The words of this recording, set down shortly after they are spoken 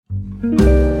All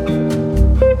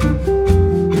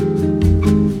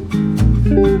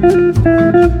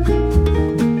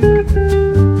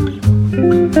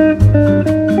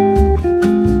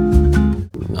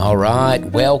right,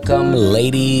 welcome,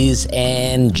 ladies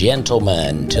and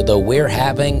gentlemen, to the We're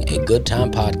Having a Good Time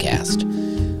podcast.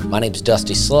 My name's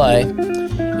Dusty Slay,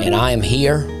 and I am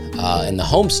here in the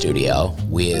home studio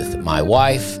with my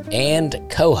wife and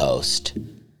co-host,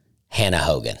 Hannah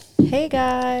Hogan. Hey,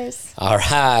 guys. All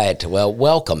right, well,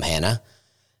 welcome, Hannah.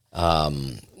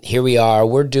 Here we are.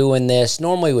 We're doing this.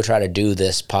 Normally, we try to do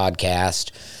this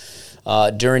podcast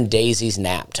during Daisy's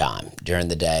nap time during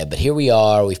the day. But here we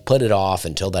are. We've put it off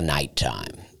until the nighttime.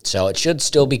 So it should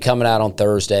still be coming out on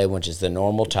Thursday, which is the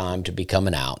normal time to be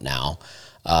coming out now.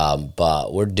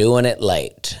 But we're doing it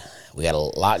late. We got a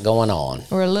lot going on.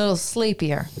 We're a little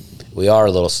sleepier. We are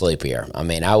a little sleepier. I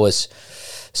mean, I was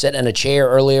sitting in a chair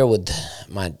earlier with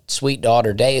my sweet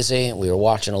daughter, Daisy. We were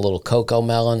watching a little Coco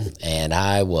Melon, and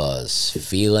I was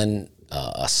feeling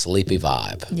a sleepy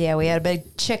vibe. Yeah, we had a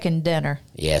big chicken dinner.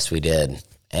 Yes, we did.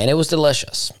 And it was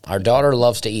delicious. Our daughter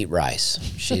loves to eat rice.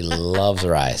 She loves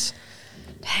rice.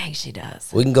 Dang, she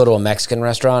does. We can go to a Mexican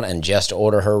restaurant and just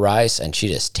order her rice, and she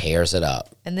just tears it up.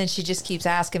 And then she just keeps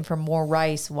asking for more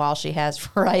rice while she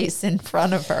has rice in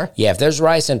front of her. Yeah, if there's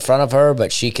rice in front of her,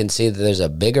 but she can see that there's a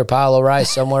bigger pile of rice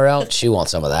somewhere else, she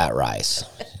wants some of that rice.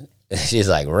 She's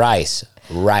like, rice,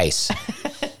 rice,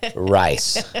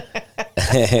 rice. Oh,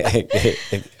 my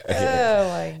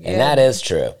God. And that is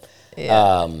true.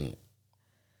 Yeah.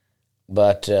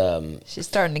 But She's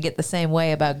starting to get the same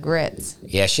way about grits.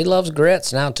 yeah, she loves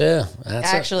grits now, too.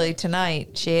 That's Actually,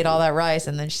 tonight, she ate all that rice,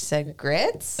 and then she said,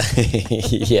 grits?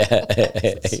 Yeah.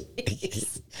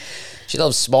 Jeez. She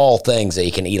loves small things that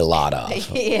you can eat a lot of.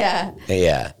 Yeah.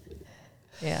 Yeah.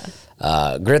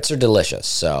 Yeah. Grits are delicious.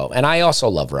 So, and I also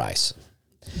love rice.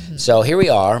 Mm-hmm. So here we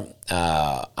are.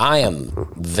 I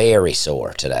am very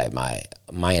sore today.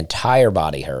 My entire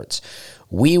body hurts.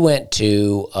 We went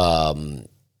to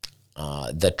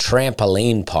the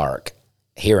trampoline park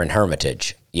here in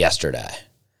Hermitage yesterday,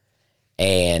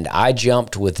 and I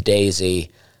jumped with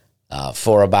Daisy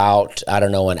for about, I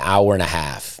don't know, an hour and a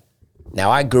half. Now,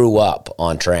 I grew up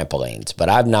on trampolines, but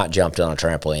I've not jumped on a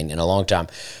trampoline in a long time,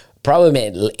 probably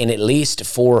in at least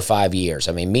 4 or 5 years.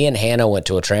 I mean, me and Hannah went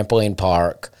to a trampoline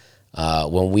park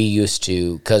when we used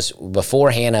to, because before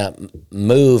Hannah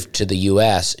moved to the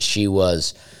U.S., she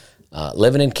was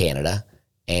living in Canada,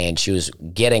 and she was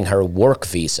getting her work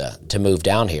visa to move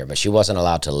down here, but she wasn't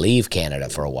allowed to leave Canada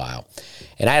for a while.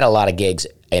 And I had a lot of gigs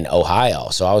in Ohio,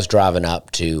 so I was driving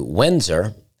up to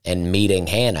Windsor and meeting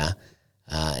Hannah,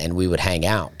 and we would hang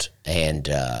out. And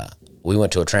we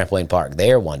went to a trampoline park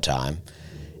there one time,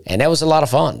 and that was a lot of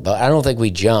fun. But I don't think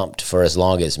we jumped for as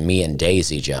long as me and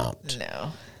Daisy jumped.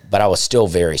 No. But I was still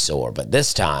very sore. But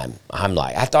this time, I'm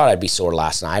like, I thought I'd be sore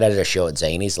last night. I did a show at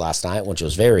Zany's last night, which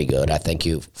was very good. I thank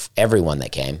you, everyone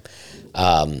that came.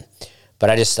 But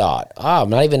I just thought, I'm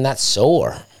not even that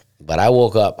sore. But I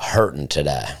woke up hurting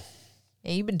today.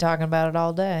 Yeah, you've been talking about it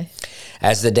all day.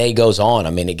 As the day goes on,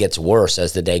 I mean, it gets worse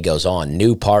as the day goes on.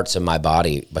 New parts of my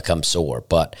body become sore,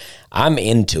 but I'm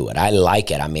into it. I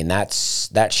like it. I mean, that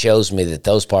shows me that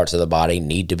those parts of the body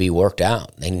need to be worked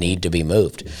out. They need to be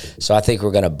moved. So I think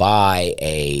we're going to buy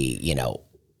a,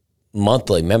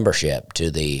 monthly membership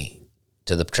to the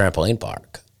trampoline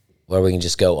park where we can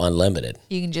just go unlimited.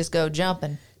 You can just go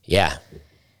jumping. Yeah.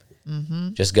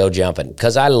 Mm-hmm. Just go jumping.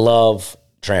 Because I love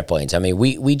trampolines. I mean,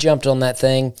 we jumped on that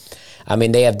thing. I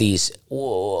mean, they have these,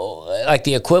 like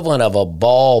the equivalent of a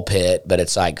ball pit, but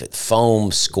it's like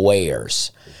foam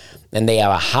squares. And they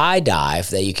have a high dive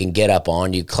that you can get up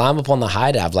on. You climb up on the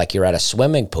high dive like you're at a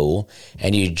swimming pool,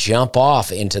 and you jump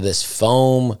off into this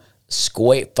foam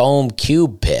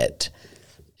cube pit.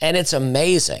 And it's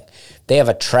amazing. They have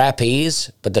a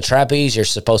trapeze, but the trapeze, you're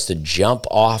supposed to jump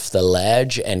off the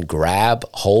ledge and grab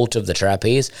hold of the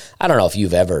trapeze. I don't know if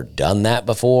you've ever done that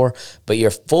before, but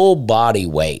your full body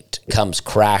weight comes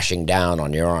crashing down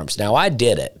on your arms. Now, I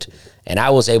did it, and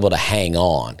I was able to hang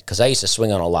on because I used to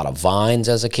swing on a lot of vines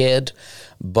as a kid,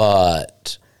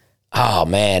 but, oh,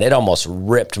 man, it almost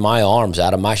ripped my arms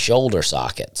out of my shoulder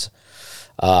sockets.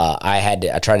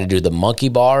 I tried to do the monkey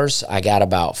bars. I got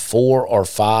about 4 or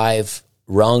 5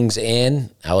 rungs in.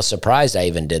 I was surprised I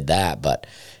even did that, but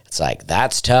it's like,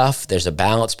 that's tough. There's a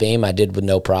balance beam I did with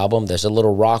no problem. There's a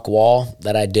little rock wall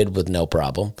that I did with no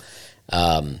problem.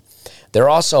 They're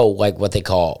also like what they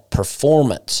call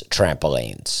performance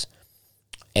trampolines.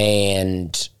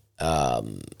 And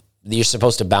you're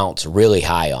supposed to bounce really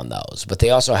high on those. But they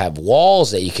also have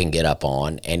walls that you can get up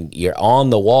on, and you're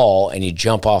on the wall, and you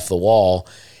jump off the wall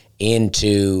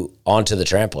onto the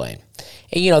trampoline.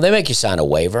 And, you know, they make you sign a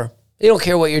waiver. They don't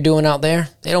care what you're doing out there.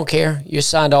 They don't care. You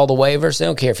signed all the waivers. They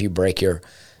don't care if you break your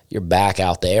back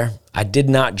out there. I did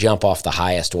not jump off the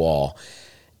highest wall.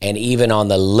 And even on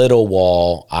the little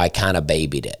wall, I kind of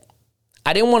babied it.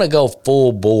 I didn't want to go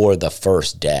full bore the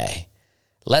first day.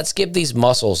 Let's give these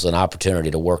muscles an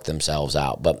opportunity to work themselves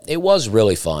out. But it was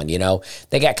really fun, you know.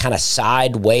 They got kind of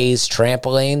sideways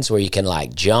trampolines where you can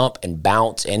like jump and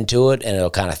bounce into it and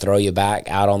it'll kind of throw you back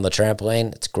out on the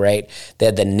trampoline. It's great. They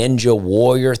had the Ninja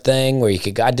Warrior thing where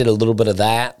I did a little bit of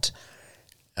that.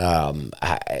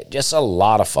 Just a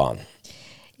lot of fun.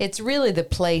 It's really the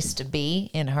place to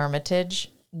be in Hermitage.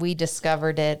 We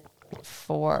discovered it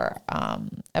for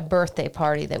a birthday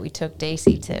party that we took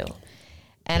Daisy to.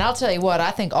 And I'll tell you what,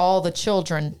 I think all the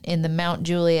children in the Mount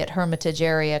Juliet Hermitage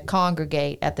area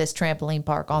congregate at this trampoline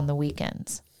park on the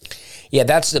weekends. Yeah,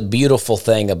 that's the beautiful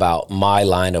thing about my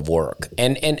line of work,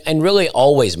 and really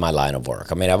always my line of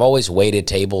work. I mean, I've always waited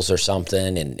tables or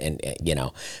something, and you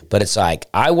know, but it's like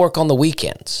I work on the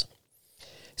weekends.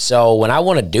 So when I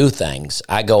want to do things,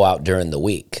 I go out during the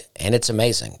week, and it's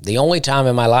amazing. The only time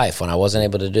in my life when I wasn't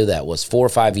able to do that was 4 or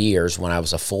 5 years when I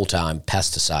was a full-time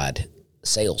pesticide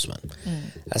salesman.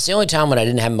 That's the only time when I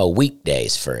didn't have my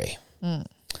weekdays free. But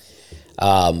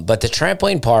the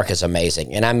trampoline park is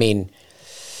amazing. And I mean,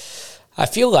 I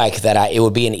feel like that it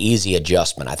would be an easy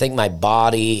adjustment. I think my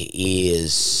body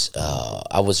is,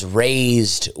 I was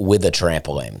raised with a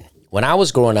trampoline. When I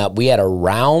was growing up, we had a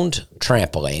round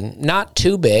trampoline, not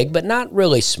too big, but not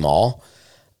really small.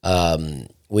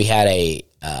 We had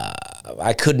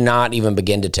I could not even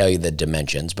begin to tell you the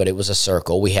dimensions, but it was a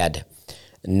circle. We had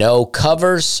no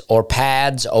covers or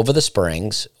pads over the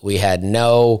springs. We had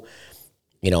no,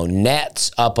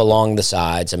 nets up along the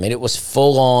sides. I mean, it was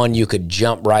full on. You could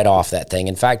jump right off that thing.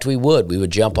 In fact, we would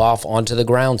jump off onto the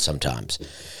ground sometimes.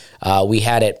 We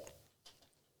had it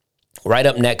right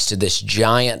up next to this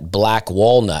giant black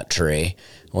walnut tree,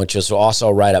 which was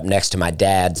also right up next to my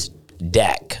dad's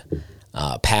deck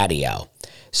patio.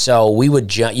 So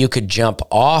you could jump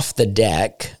off the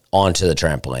deck onto the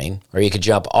trampoline, or you could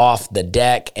jump off the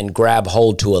deck and grab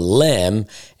hold to a limb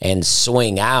and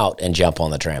swing out and jump on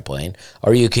the trampoline,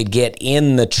 or you could get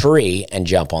in the tree and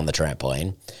jump on the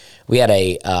trampoline. We had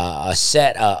a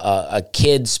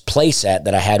kid's play set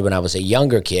that I had when I was a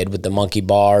younger kid with the monkey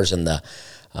bars and the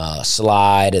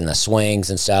slide and the swings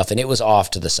and stuff, and it was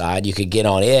off to the side. You could get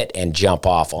on it and jump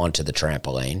off onto the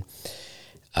trampoline.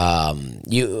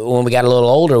 When we got a little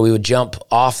older, we would jump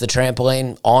off the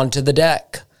trampoline onto the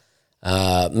deck.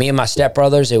 Me and my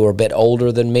stepbrothers, they were a bit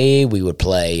older than me. We would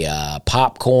play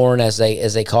popcorn, as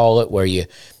they call it, where you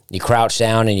crouch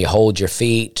down and you hold your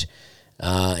feet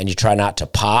and you try not to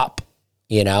pop,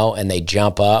 and they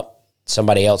jump up.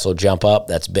 Somebody else will jump up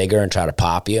that's bigger and try to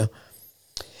pop you.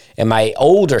 And my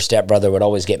older stepbrother would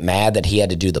always get mad that he had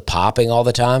to do the popping all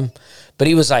the time. But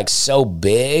he was like so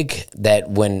big that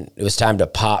when it was time to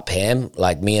pop him,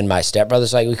 like me and my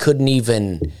stepbrothers, like we couldn't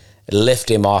even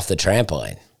lift him off the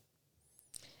trampoline.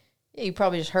 Yeah, you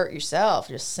probably just hurt yourself,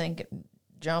 just sink,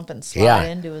 jump and slide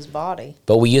into his body.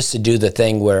 But we used to do the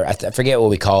thing where, I forget what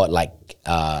we call it, like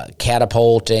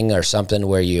catapulting or something,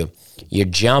 where you're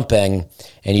jumping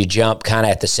and you jump kind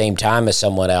of at the same time as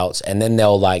someone else, and then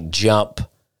they'll like jump,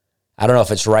 I don't know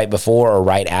if it's right before or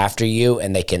right after you,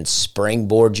 and they can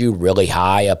springboard you really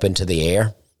high up into the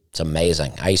air. It's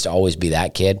amazing. I used to always be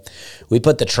that kid. We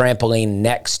put the trampoline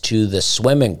next to the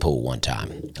swimming pool one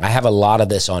time. I have a lot of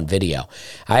this on video.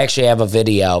 I actually have a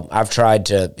video. I've tried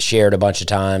to share it a bunch of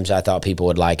times. I thought people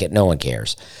would like it. No one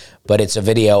cares. But it's a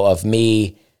video of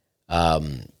me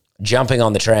jumping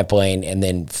on the trampoline and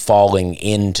then falling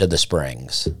into the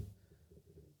springs.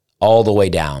 All the way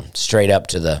down, straight up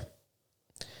to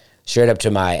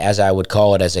my, as I would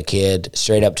call it as a kid,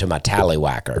 straight up to my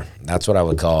tallywhacker. That's what I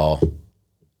would call.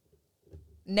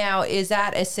 Now, is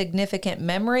that a significant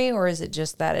memory, or is it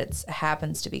just that it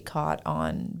happens to be caught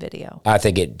on video? I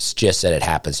think it's just that it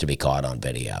happens to be caught on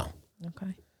video.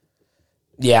 Okay.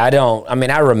 Yeah,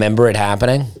 I remember it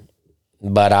happening,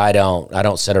 but I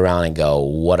don't sit around and go,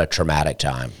 what a traumatic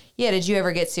time. Yeah, did you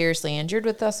ever get seriously injured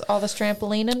with all this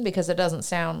trampolining? Because it doesn't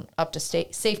sound up to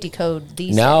safety code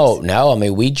these days. No. I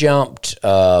mean, we jumped,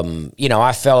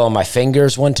 I fell on my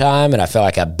fingers one time, and I felt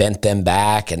like I bent them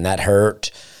back, and that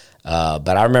hurt.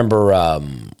 But I remember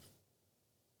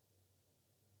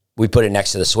we put it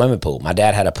next to the swimming pool. My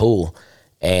dad had a pool,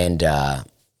 and that's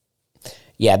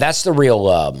the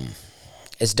real,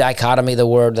 is dichotomy the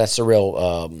word? That's the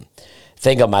real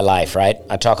thing of my life, right?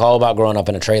 I talk all about growing up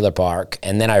in a trailer park,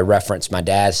 and then I reference my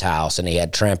dad's house, and he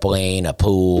had trampoline, a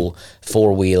pool,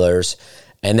 four-wheelers,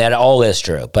 and that all is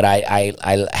true. But I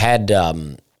had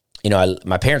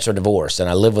my parents are divorced, and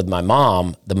I lived with my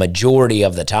mom the majority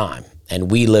of the time. And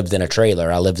we lived in a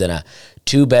trailer. I lived in a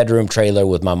 2-bedroom trailer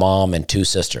with my mom and 2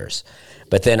 sisters.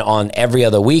 But then on every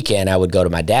other weekend, I would go to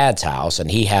my dad's house, and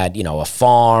he had, a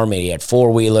farm, and he had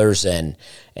 4-wheelers, but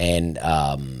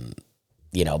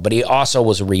he also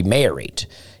was remarried.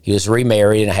 He was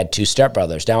remarried, and I had 2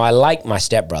 stepbrothers. Now, I like my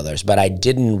stepbrothers, but I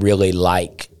didn't really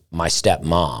like my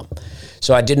stepmom.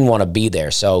 So I didn't want to be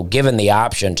there. So given the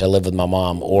option to live with my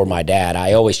mom or my dad,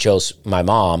 I always chose my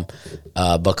mom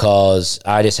because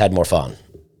I just had more fun.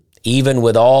 Even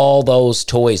with all those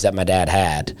toys that my dad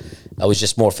had, it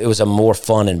was a more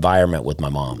fun environment with my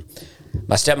mom.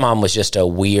 My stepmom was just a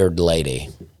weird lady.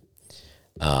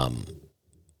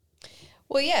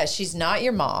 Well, yeah, she's not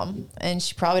your mom, and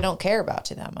she probably don't care about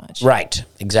you that much. Right,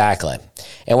 exactly.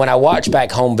 And when I watch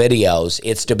back home videos,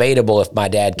 it's debatable if my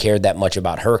dad cared that much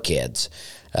about her kids.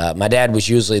 My dad was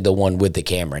usually the one with the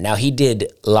camera. Now, he did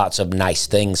lots of nice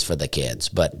things for the kids,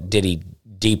 but did he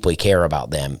deeply care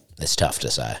about them? It's tough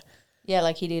to say. Yeah,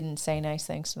 like he didn't say nice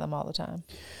things to them all the time.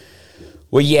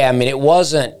 Well, yeah, I mean, it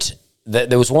wasn't...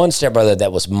 There was one stepbrother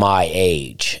that was my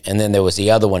age, and then there was the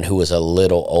other one who was a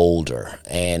little older.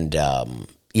 And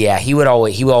he would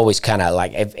always kind of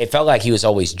like, it felt like he was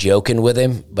always joking with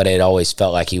him, but it always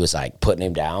felt like he was like putting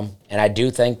him down. And I do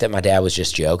think that my dad was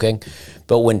just joking.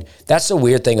 But that's the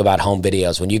weird thing about home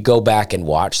videos. When you go back and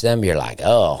watch them, you're like,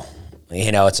 oh,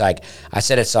 it's like, I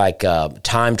said, it's like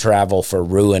time travel for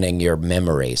ruining your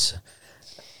memories.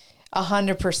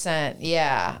 100%.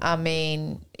 Yeah. I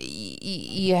mean,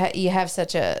 you have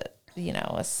such a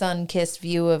sun-kissed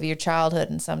view of your childhood,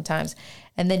 and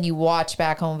then you watch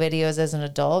back home videos as an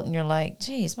adult, and you're like,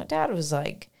 geez, my dad was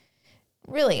like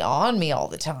really on me all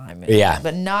the time. Yeah.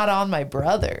 But not on my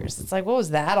brothers. It's like, what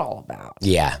was that all about?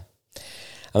 Yeah.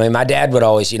 I mean, my dad would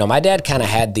always, my dad kind of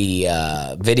had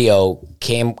the video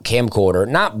camcorder,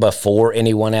 not before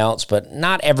anyone else, but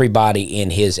not everybody in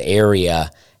his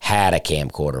area had a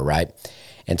camcorder, right?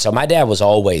 And so my dad was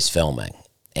always filming,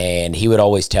 and he would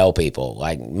always tell people,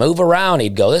 like, move around.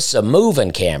 He'd go, this is a moving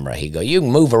camera. He'd go, you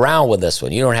can move around with this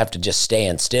one. You don't have to just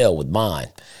stand still with mine.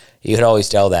 He could always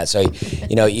tell that. So,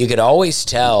 you could always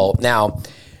tell. Now,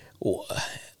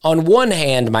 on one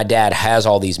hand, my dad has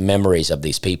all these memories of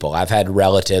these people. I've had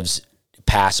relatives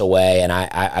pass away, and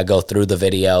I go through the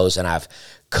videos, and I've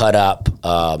cut up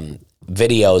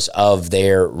videos of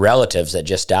their relatives that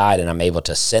just died, and I'm able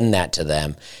to send that to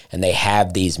them, and they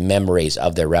have these memories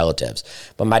of their relatives.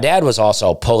 But my dad was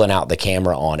also pulling out the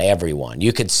camera on everyone.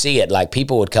 You could see it, like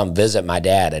people would come visit my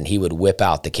dad, and he would whip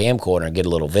out the camcorder and get a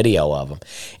little video of them.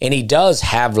 And he does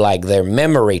have like their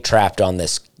memory trapped on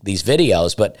these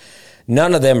videos, but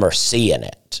none of them are seeing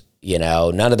it.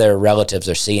 None of their relatives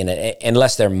are seeing it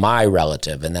unless they're my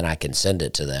relative, and then I can send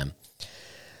it to them.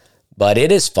 But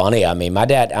it is funny. I mean, my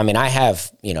dad, I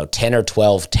have, 10 or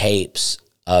 12 tapes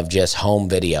of just home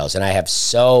videos, and I have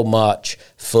so much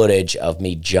footage of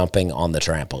me jumping on the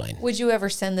trampoline. Would you ever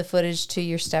send the footage to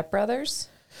your stepbrothers?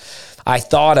 I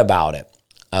thought about it.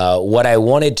 What I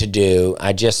wanted to do,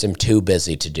 I just am too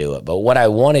busy to do it. But what I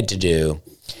wanted to do,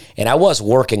 and I was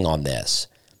working on this,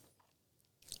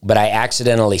 but I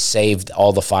accidentally saved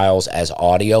all the files as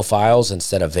audio files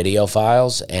instead of video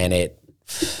files, and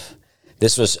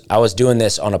I was doing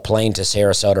this on a plane to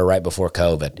Sarasota right before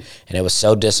COVID, and it was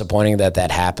so disappointing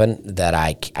that happened that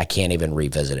I can't even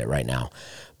revisit it right now,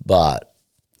 but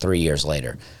 3 years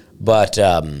later. But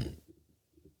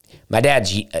my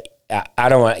dad's, I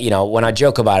don't want, when I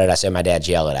joke about it, I say my dad's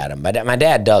yelling at him. My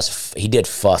dad he did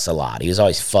fuss a lot. He was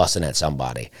always fussing at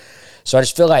somebody. So I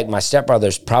just feel like my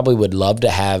stepbrothers probably would love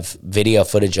to have video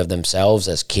footage of themselves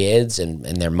as kids and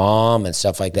their mom and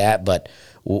stuff like that, but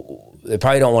they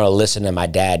probably don't want to listen to my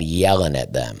dad yelling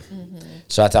at them. Mm-hmm.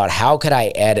 So I thought, how could I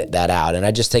edit that out? And I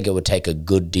just think it would take a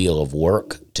good deal of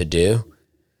work to do.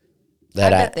 I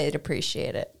bet they'd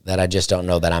appreciate it. That I just don't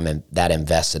know that I'm that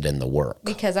invested in the work.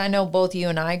 Because I know both you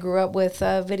and I grew up with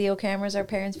video cameras, our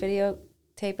parents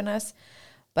videotaping us.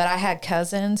 But I had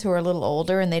cousins who were a little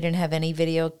older, and they didn't have any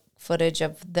video footage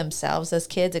of themselves as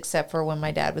kids, except for when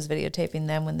my dad was videotaping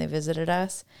them when they visited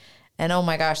us. And oh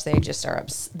my gosh,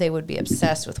 they would be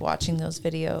obsessed with watching those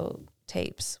video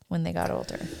tapes when they got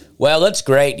older. Well, that's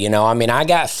great. I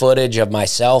got footage of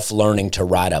myself learning to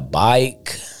ride a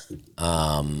bike.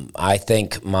 I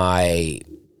think my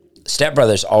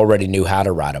stepbrothers already knew how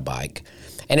to ride a bike.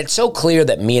 And it's so clear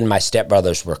that me and my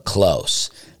stepbrothers were close.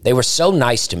 They were so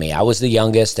nice to me. I was the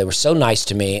youngest. They were so nice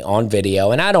to me on video,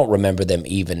 and I don't remember them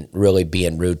even really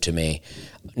being rude to me,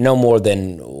 no more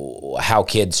than how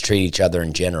kids treat each other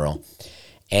in general.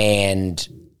 And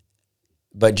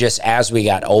but just as we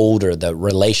got older, the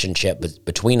relationship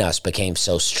between us became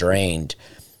so strained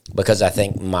because I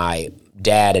think my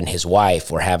dad and his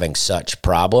wife were having such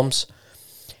problems.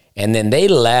 And then they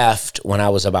left when I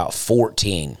was about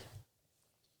 14.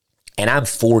 And I'm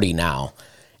 40 now.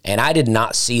 And I did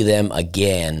not see them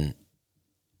again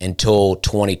until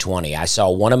 2020. I saw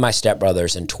one of my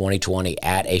stepbrothers in 2020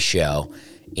 at a show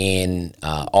in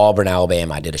Auburn,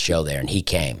 Alabama. I did a show there, and he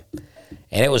came.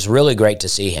 And it was really great to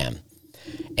see him.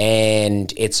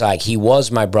 And it's like he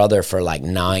was my brother for like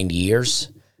 9 years.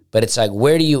 But it's like,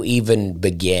 where do you even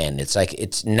begin? It's like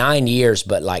it's 9 years,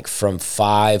 but like from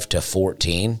 5 to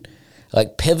 14.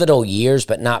 Like pivotal years,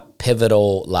 but not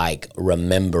pivotal like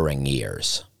remembering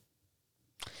years.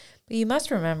 But you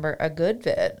must remember a good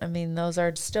bit. I mean, those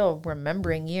are still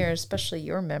remembering years, especially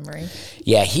your memory.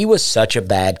 Yeah, he was such a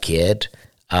bad kid.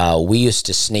 We used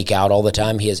to sneak out all the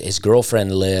time. His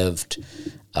girlfriend lived,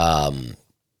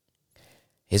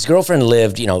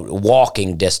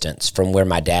 walking distance from where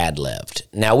my dad lived.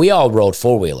 Now, we all rode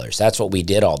four-wheelers. That's what we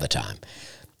did all the time.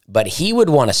 But he would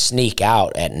want to sneak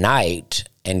out at night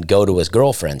and go to his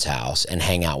girlfriend's house and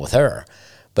hang out with her.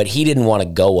 But he didn't want to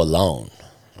go alone,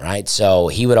 right? So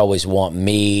he would always want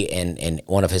me and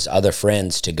one of his other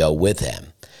friends to go with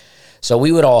him. So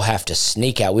we would all have to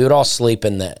sneak out. We would all sleep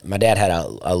my dad had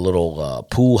a little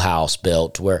pool house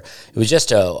built where it was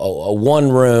just a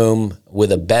one room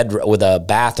with a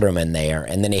bathroom in there.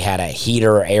 And then he had a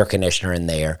heater, air conditioner in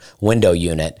there, window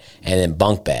unit, and then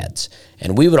bunk beds.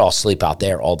 And we would all sleep out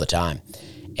there all the time.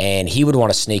 And he would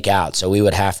want to sneak out. So we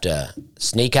would have to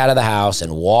sneak out of the house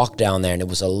and walk down there. And it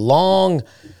was a long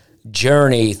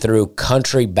journey through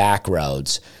country back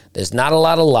roads. There's not a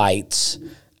lot of lights.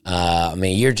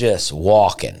 You're just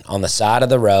walking on the side of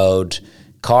the road.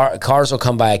 Cars will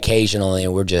come by occasionally,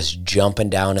 and we're just jumping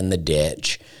down in the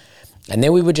ditch. And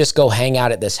then we would just go hang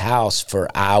out at this house for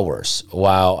hours.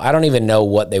 While I don't even know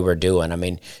what they were doing. I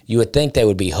mean, you would think they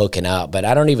would be hooking up, but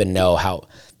I don't even know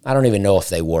if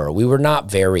they were. We were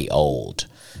not very old.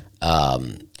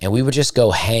 And we would just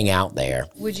go hang out there.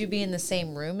 Would you be in the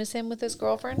same room as him with his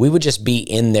girlfriend? We would just be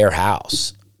in their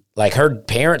house. Like her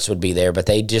parents would be there, but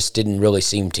they just didn't really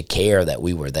seem to care that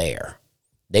we were there.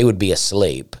 They would be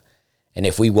asleep. And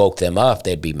if we woke them up,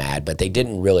 they'd be mad, but they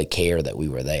didn't really care that we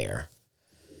were there.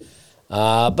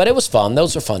 But it was fun.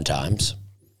 Those were fun times.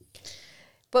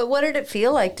 But what did it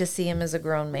feel like to see him as a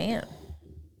grown man?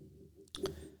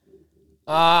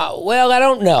 Well, I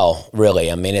don't know,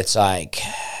 really. I mean, it's like,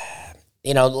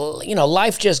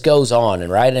 life just goes on,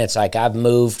 right? And it's like I've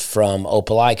moved from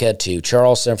Opelika to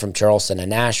Charleston, from Charleston to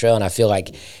Nashville, and I feel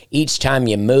like each time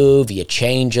you move, you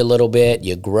change a little bit,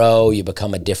 you grow, you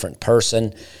become a different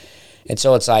person. And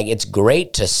so it's like, it's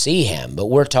great to see him, but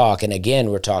we're talking,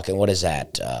 what is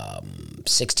that,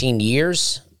 16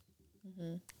 years?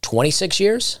 Mm-hmm. 26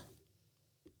 years?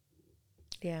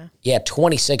 Yeah. Yeah,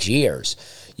 26 years.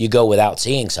 You go without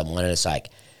seeing someone, and it's like,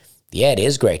 yeah, it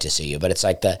is great to see you, but it's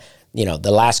like the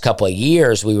last couple of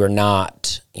years we were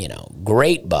not,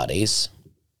 great buddies.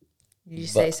 You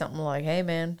say something like, hey,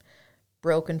 man,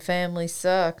 broken families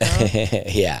suck, huh?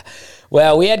 Yeah.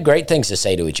 Well, we had great things to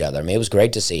say to each other. I mean, it was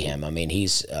great to see him. I mean,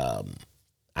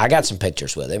 I got some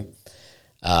pictures with him.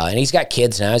 And he's got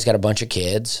kids now. He's got a bunch of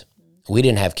kids. We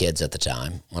didn't have kids at the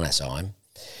time when I saw him.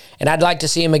 And I'd like to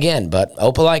see him again, but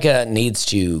Opelika needs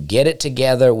to get it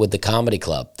together with the comedy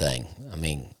club thing. I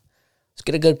mean, let's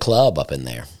get a good club up in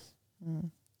there.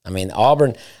 I mean,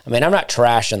 Auburn, I'm not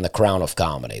trashing the crown of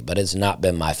comedy, but it's not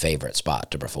been my favorite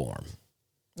spot to perform.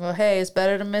 Well, hey, it's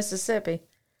better than Mississippi.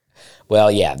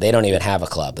 Well, yeah, they don't even have a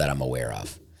club that I'm aware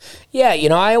of. Yeah,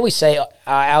 I always say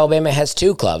Alabama has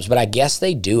 2 clubs, but I guess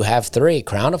they do have 3.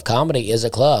 Crown of Comedy is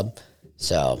a club.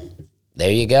 So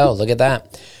there you go. Look at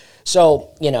that. So,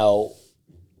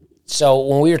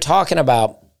 when we were talking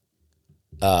about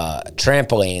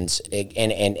trampolines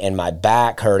and my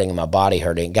back hurting and my body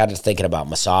hurting, got to thinking about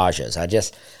massages. I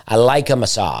like a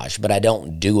massage, but I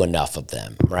don't do enough of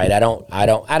them, right? I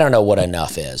don't know what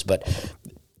enough is, but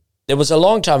there was a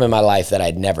long time in my life that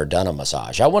I'd never done a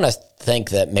massage. I want to think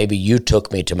that maybe you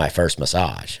took me to my first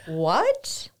massage.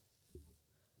 What?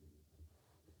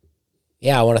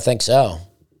 Yeah, I want to think so.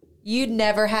 You'd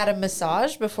never had a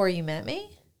massage before you met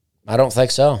me? I don't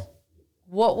think so.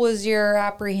 What was your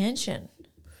apprehension?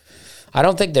 I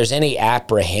don't think there's any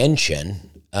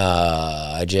apprehension.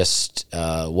 I just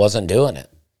wasn't doing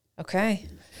it. Okay.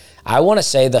 I want to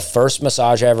say the first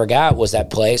massage I ever got was that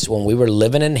place when we were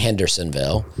living in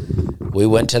Hendersonville. We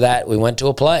went to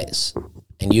a place,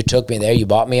 and you took me there. You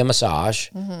bought me a massage,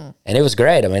 and it was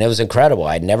great. I mean, it was incredible.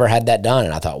 I'd never had that done,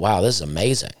 and I thought, wow, this is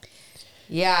amazing.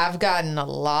 Yeah, I've gotten a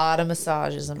lot of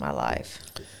massages in my life.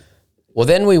 Well,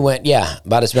 then we went,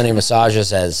 about as many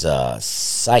massages as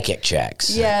psychic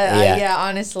checks. Yeah.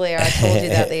 Honestly, I told you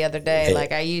that the other day.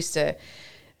 Like I used to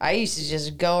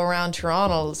just go around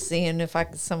Toronto seeing if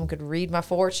someone could read my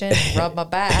fortune, and rub my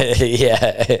back.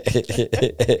 Yeah.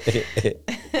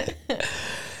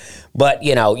 But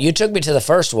you took me to the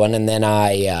first one, and then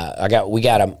we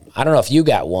got them. I don't know if you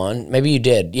got one. Maybe you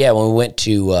did. Yeah, when we went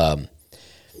to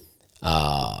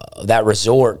that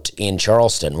resort in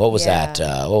Charleston. What was that?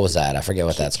 What was that? I forget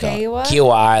what that's called.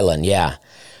 Kiowa Island. Yeah.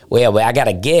 Well, I got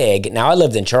a gig. Now, I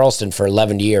lived in Charleston for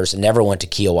 11 years and never went to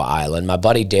Kiowa Island. My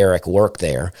buddy Derek worked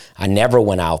there. I never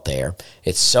went out there.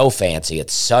 It's so fancy.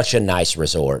 It's such a nice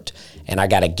resort. And I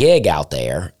got a gig out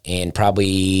there in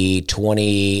probably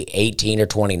 2018 or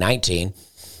 2019.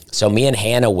 So me and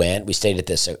Hannah went. We stayed at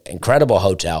this incredible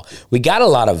hotel. We got a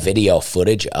lot of video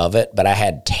footage of it, but I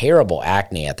had terrible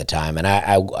acne at the time. And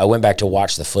I went back to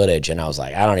watch the footage, and I was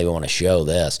like, I don't even want to show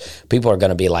this. People are going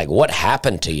to be like, what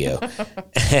happened to you?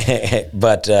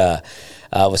 But it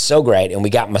was so great. And we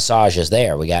got massages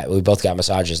there. We both got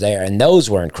massages there, and those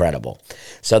were incredible.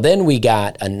 So then we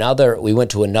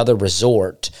went to another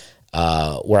resort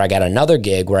where I got another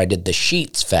gig where I did the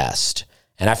Sheets Fest.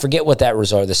 And I forget what that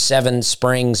resort, the Seven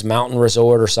Springs Mountain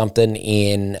Resort or something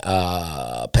in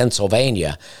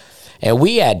Pennsylvania. And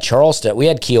we had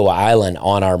Kiowa Island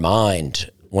on our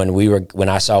mind when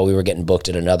I saw we were getting booked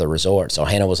at another resort. So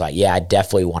Hannah was like, yeah, I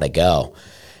definitely want to go.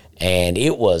 And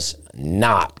it was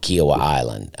not Kiowa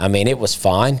Island. I mean, it was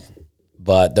fine,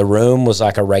 but the room was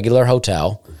like a regular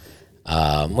hotel.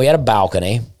 We had a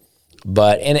balcony,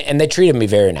 and they treated me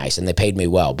very nice and they paid me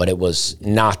well, but it was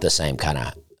not the same kind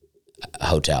of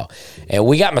hotel. And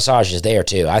we got massages there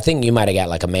too. I think you might have got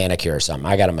like a manicure or something.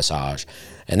 I got a massage,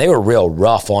 and they were real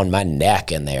rough on my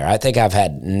neck in there. I think I've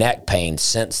had neck pain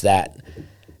since that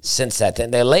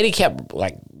thing. The lady kept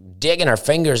like digging her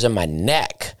fingers in my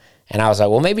neck, and I was like,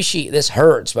 well, maybe this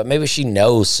hurts, but maybe she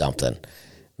knows something.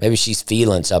 Maybe she's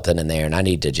feeling something in there, and I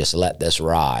need to just let this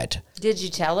ride. Did you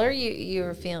tell her you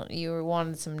were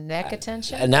wanting some neck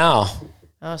attention? No.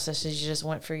 Oh, so she just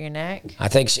went for your neck? I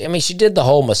think she did the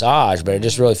whole massage, but it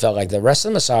just really felt like the rest of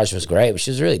the massage was great, but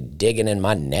she was really digging in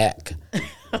my neck.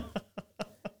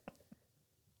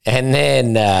 And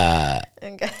then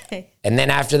and then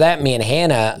after that, me and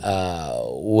Hannah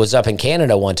was up in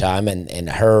Canada one time, and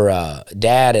her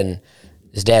dad and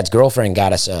his dad's girlfriend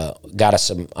got us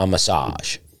a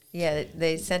massage. Yeah,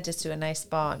 they sent us to a nice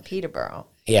spa in Peterborough.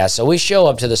 Yeah, so we show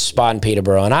up to the spot in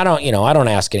Peterborough, and I don't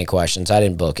ask any questions. I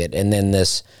didn't book it. And then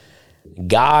this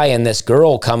guy and this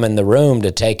girl come in the room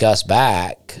to take us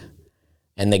back,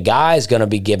 and the guy's going to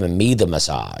be giving me the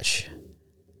massage.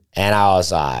 And I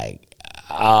was like,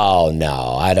 oh,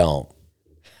 no, I don't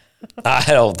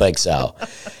think so.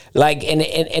 Like,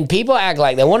 and people act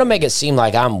like they want to make it seem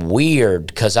like I'm weird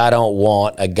because I don't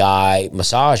want a guy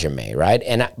massaging me, right?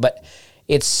 But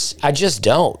I just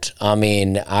don't. I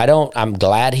mean, I'm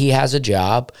glad he has a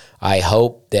job. I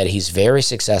hope that he's very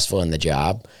successful in the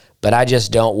job, but I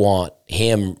just don't want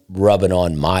him rubbing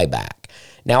on my back.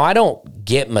 Now, I don't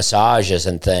get massages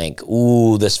and think,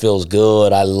 ooh, this feels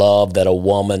good. I love that a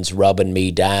woman's rubbing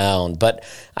me down, but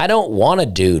I don't want a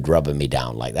dude rubbing me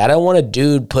down like that. I don't want a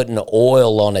dude putting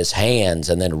oil on his hands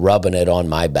and then rubbing it on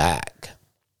my back.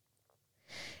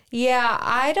 Yeah,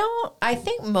 I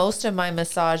think most of my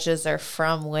massages are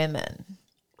from women.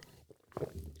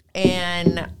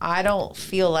 And I don't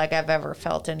feel like I've ever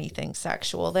felt anything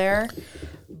sexual there.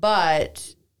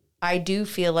 But I do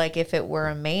feel like if it were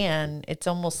a man, it's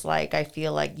almost like I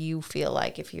feel like you feel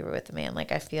like if you were with a man.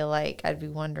 Like I feel like I'd be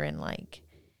wondering, like,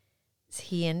 is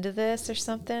he into this or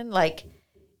something? Like,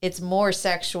 it's more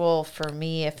sexual for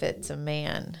me if it's a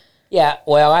man. Yeah,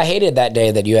 well, I hated that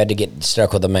day that you had to get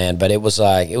stuck with a man, but it was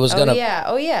like, it was going to...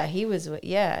 Oh, yeah, he was...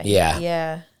 Yeah.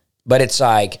 Yeah. But it's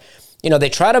like, they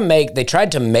tried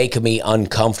to make me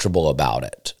uncomfortable about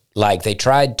it. Like, they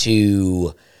tried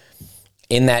to,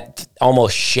 in that,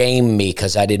 almost shame me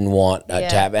because I didn't want to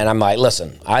have... And I'm like,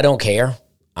 listen, I don't care.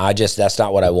 That's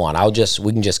not what I want.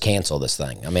 We can just cancel this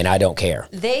thing. I mean, I don't care.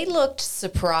 They looked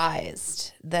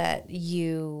surprised that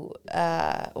you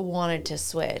wanted to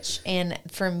switch. And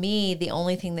for me, the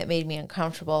only thing that made me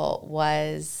uncomfortable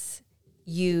was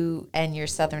you and your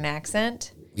Southern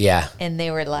accent. Yeah. And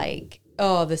they were like,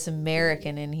 oh, this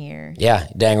American in here. Yeah,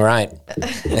 dang right.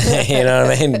 You know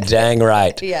what I mean? Dang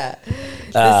right. Yeah.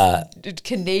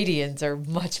 Canadians are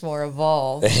much more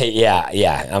evolved.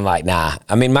 Yeah. I'm like, nah.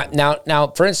 I mean, now,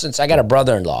 for instance, I got a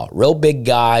brother-in-law, real big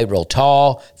guy, real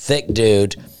tall, thick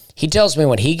dude. he tells me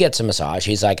when he gets a massage,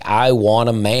 he's like, I want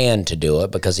a man to do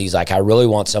it because he's like, I really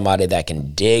want somebody that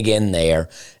can dig in there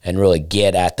and really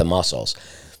get at the muscles.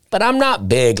 But I'm not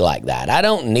big like that. I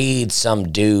don't need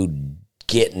some dude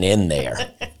getting in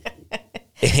there.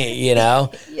 You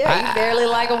know? Yeah, you barely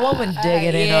like a woman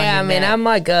digging in on you. I mean, I'm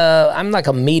like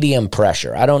a medium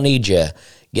pressure. I don't need you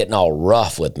getting all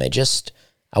rough with me.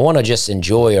 I want to just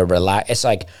enjoy or relax. It's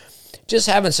like just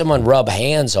having someone rub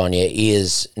hands on you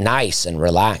is nice and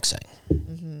relaxing.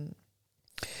 Mm-hmm.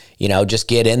 You know, just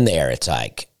get in there. It's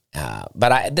like,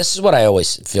 this is what I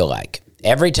always feel like.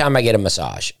 Every time I get a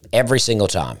massage, every single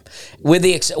time, with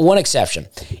the one exception,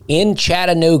 in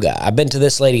Chattanooga, I've been to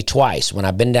this lady twice. When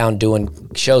I've been down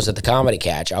doing shows at the Comedy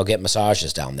Catch, I'll get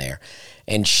massages down there.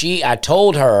 And I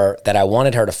told her that I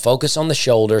wanted her to focus on the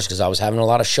shoulders because I was having a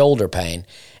lot of shoulder pain,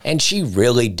 and she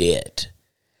really did.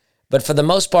 But for the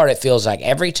most part, it feels like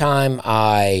every time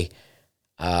I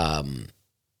get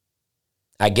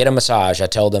a massage, I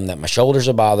tell them that my shoulders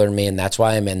are bothering me, and that's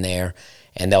why I'm in there.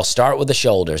 And they'll start with the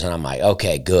shoulders, and I'm like,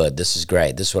 okay, good. This is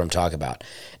great. This is what I'm talking about.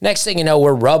 Next thing you know,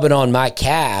 we're rubbing on my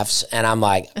calves, and I'm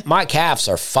like, my calves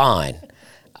are fine.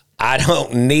 I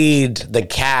don't need the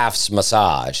calves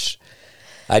massage.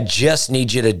 I just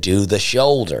need you to do the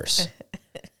shoulders.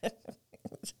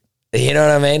 You know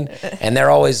what I mean? And they're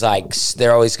always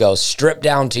go, strip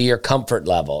down to your comfort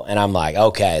level. And I'm like,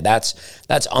 okay, that's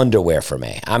underwear for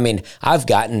me. I mean, I've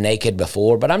gotten naked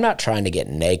before, but I'm not trying to get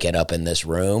naked up in this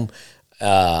room.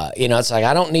 It's like,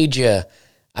 I don't need you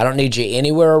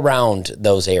anywhere around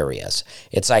those areas.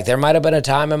 It's like there might have been a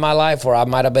time in my life where I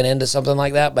might have been into something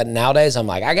like that, but nowadays I'm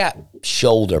like, I got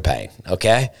shoulder pain,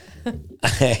 okay?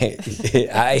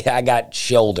 I got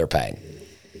shoulder pain.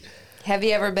 Have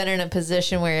you ever been in a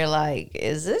position where you're like,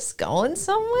 is this going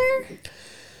somewhere?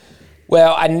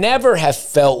 Well, I never have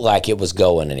felt like it was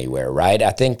going anywhere, right?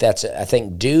 I think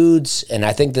dudes, and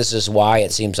I think this is why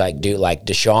it seems like like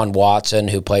Deshaun Watson,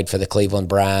 who played for the Cleveland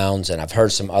Browns, and I've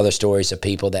heard some other stories of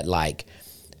people that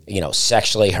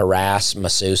sexually harass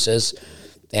masseuses.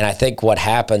 And I think what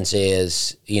happens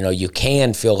is, you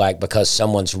can feel like because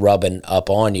someone's rubbing up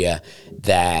on you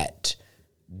that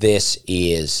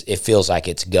it feels like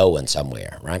it's going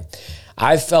somewhere, right?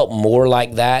 I've felt more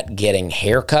like that getting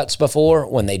haircuts before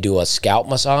when they do a scalp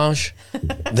massage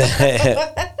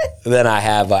than I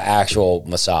have an actual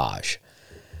massage.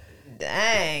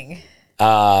 Dang.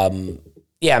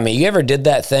 Yeah, I mean, you ever did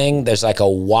that thing? There's like a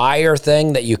wire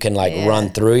thing that you can run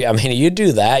through. I mean, you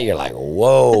do that, you're like,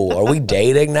 whoa, are we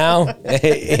dating now?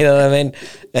 You know what I mean?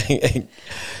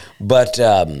 But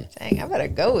dang, I better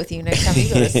go with you next time you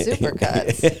go to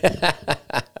Supercuts.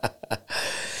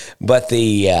 But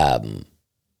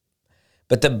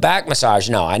the back massage,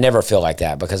 no, I never feel like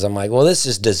that because I'm like, well, this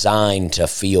is designed to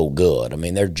feel good. I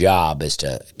mean, their job is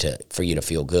for you to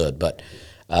feel good. But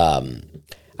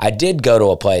I did go to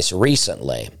a place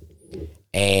recently,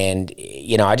 and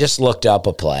I just looked up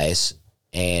a place,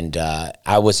 and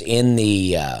I was in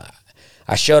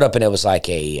I showed up, and it was like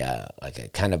a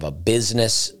kind of a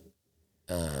business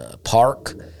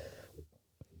park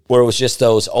where it was just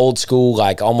those old school,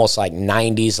 almost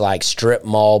 90s, strip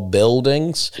mall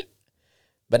buildings,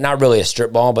 but not really a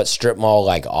strip mall, but strip mall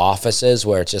offices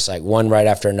where it's just one right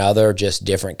after another, just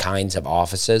different kinds of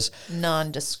offices.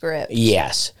 Nondescript.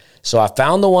 Yes. So I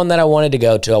found the one that I wanted to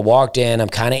go to. I walked in. I'm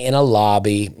kind of in a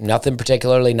lobby. Nothing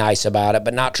particularly nice about it,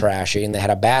 but not trashy. And they had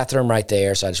a bathroom right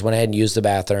there, so I just went ahead and used the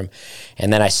bathroom.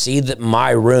 And then I see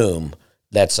my room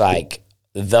that's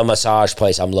the massage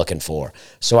place I'm looking for.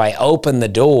 So I open the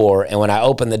door, and when I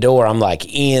open the door, I'm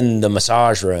in the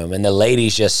massage room, and the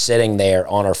lady's just sitting there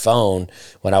on her phone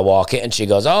when I walk in. She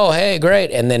goes, oh, hey,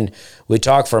 great. And then we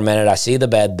talk for a minute. I see the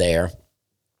bed there,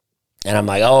 and I'm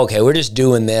like, oh, okay, we're just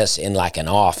doing this in an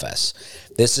office.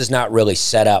 This is not really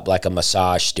set up like a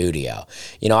massage studio.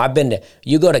 You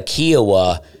go to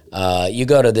Kiowa, you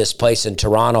go to this place in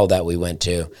Toronto that we went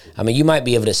to. I mean, you might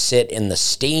be able to sit in the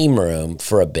steam room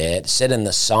for a bit, sit in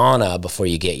the sauna before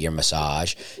you get your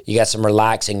massage. You got some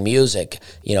relaxing music,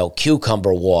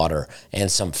 cucumber water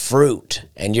and some fruit,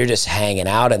 and you're just hanging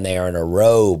out in there in a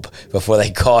robe before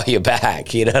they call you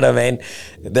back. You know what I mean?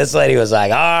 This lady was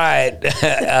like, all right.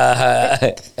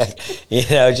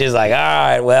 She's like, all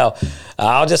right, well,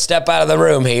 I'll just step out of the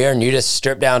room here, and you just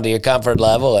strip down to your comfort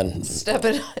level and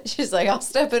she's like, I'll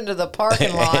step into the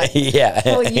parking lot. Yeah.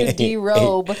 Oh, you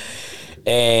derobe.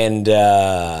 And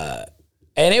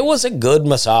it was a good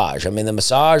massage. I mean, the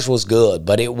massage was good,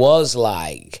 but it was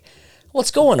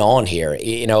what's going on here?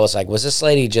 It's was this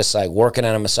lady just working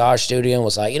at a massage studio and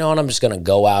was like, you know what, I'm just going to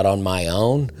go out on my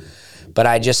own? but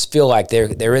I just feel like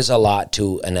there is a lot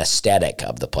to an aesthetic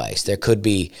of the place. There could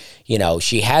be,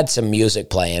 she had some music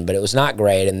playing, but it was not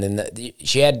great. And then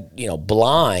she had,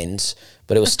 blinds,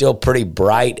 but it was still pretty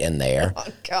bright in there. Oh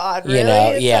God, really?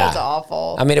 It sounds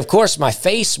awful. I mean, of course, my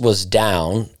face was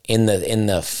down in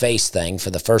the face thing for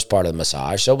the first part of the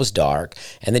massage, so it was dark.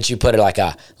 And then she put like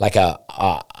a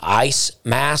ice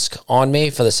mask on me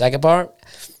for the second part,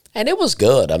 and it was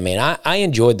good. I mean, I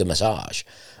enjoyed the massage,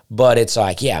 but it's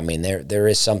like, there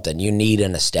is something. You need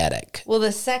an aesthetic. Well,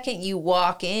 the second you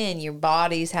walk in, your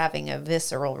body's having a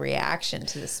visceral reaction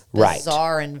to this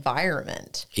bizarre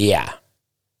environment. Yeah.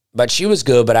 But she was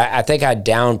good, but I think I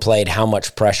downplayed how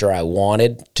much pressure I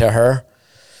wanted to her.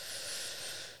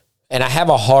 And I have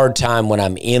a hard time when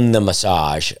I'm in the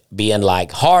massage being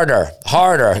like, harder,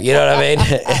 you know what I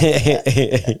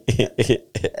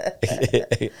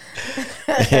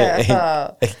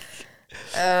mean?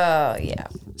 Oh, yeah.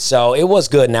 So it was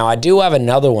good. Now, I do have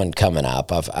another one coming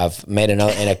up. I've made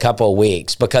another in a couple of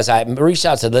weeks because I reached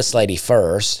out to this lady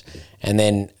first, and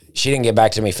then she didn't get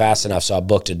back to me fast enough, so I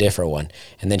booked a different one.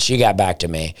 And then she got back to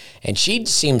me, and she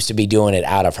seems to be doing it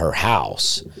out of her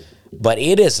house. But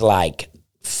it is like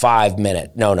 5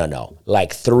 minutes. No.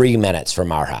 Like 3 minutes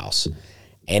from our house.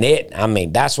 And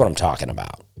that's what I'm talking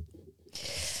about.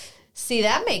 See,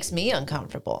 that makes me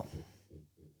uncomfortable.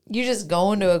 You just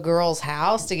go into a girl's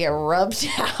house to get rubbed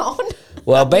down?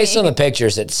 Well, based on the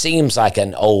pictures, it seems like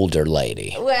an older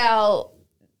lady. Well,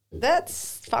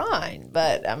 that's fine,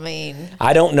 but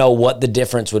I don't know what the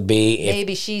difference would be.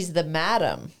 Maybe she's the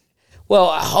madam. Well,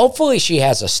 hopefully she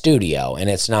has a studio and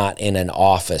it's not in an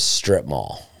office strip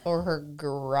mall. Or her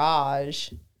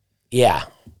garage. Yeah.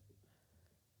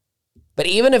 But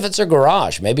even if it's a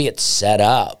garage, maybe it's set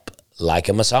up like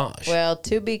a massage. Well,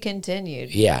 to be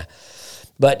continued. Yeah.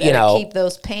 But, keep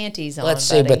those panties on, let's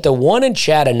see, but the one in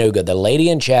Chattanooga, the lady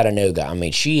in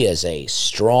Chattanooga, she is a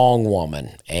strong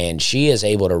woman, and she is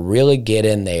able to really get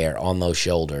in there on those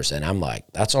shoulders, and I'm like,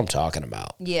 that's what I'm talking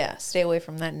about. Yeah, stay away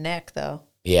from that neck, though.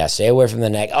 Yeah, stay away from the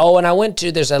neck. Oh, and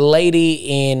there's a lady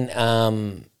in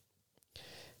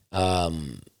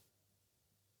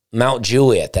Mount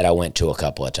Juliet that I went to a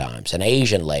couple of times, an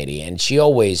Asian lady, and she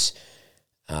always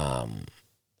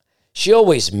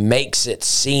makes it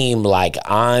seem like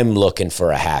I'm looking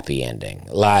for a happy ending.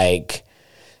 Like,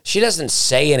 she doesn't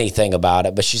say anything about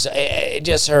it, but she's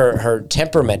just her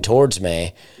temperament towards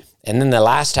me. And then the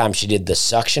last time she did the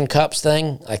suction cups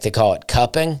thing, like they call it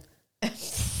cupping.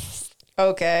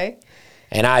 Okay.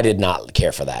 And I did not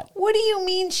care for that. What do you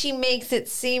mean she makes it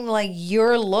seem like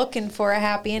you're looking for a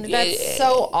happy ending? That's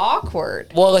so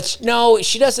awkward. Well,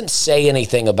 she doesn't say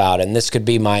anything about it, and this could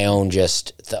be my own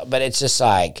but it's just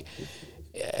like,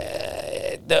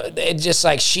 it's just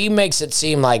like she makes it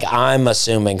seem like I'm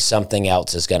assuming something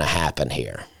else is going to happen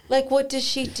here. Like, what does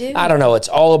she do? I don't know. It's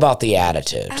all about the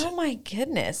attitude. Oh, my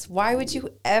goodness. Why would you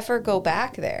ever go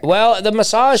back there? Well, the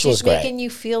massage was great. She's making you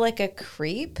feel like a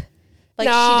creep? Like,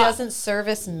 she doesn't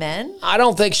service men? I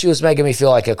don't think she was making me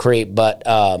feel like a creep, but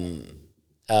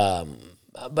the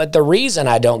reason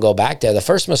I don't go back there, the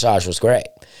first massage was great.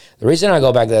 The reason I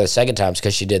go back there the second time is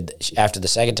because she did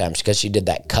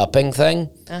that cupping thing,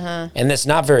 and it's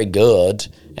not very good.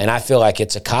 And I feel like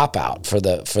it's a cop out for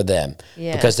them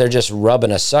because they're just rubbing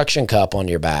a suction cup on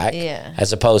your back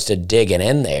as opposed to digging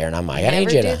in there. And I'm like, I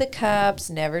need you to never do the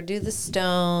cups, never do the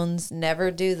stones,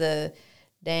 never do the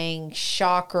dang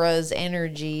chakras,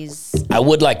 energies. I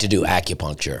would like to do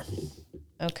acupuncture.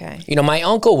 Okay. My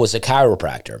uncle was a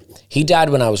chiropractor. He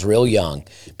died when I was real young,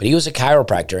 but he was a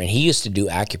chiropractor, and he used to do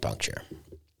acupuncture.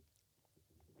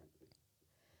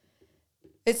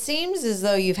 It seems as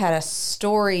though you've had a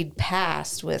storied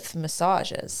past with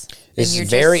massages. And you're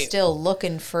just still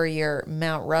looking for your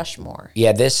Mount Rushmore.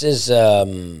 Yeah, this is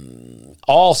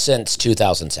all since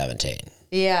 2017.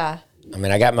 Yeah.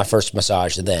 I got my first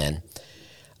massage then.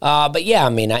 But yeah,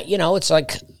 it's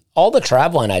like all the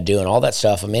traveling I do and all that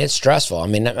stuff. It's stressful.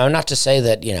 I'm not to say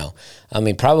that,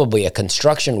 probably a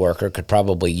construction worker could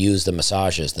probably use the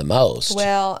massages the most.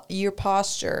 Well, your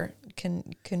posture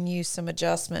can use some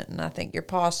adjustment, and I think your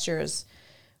posture is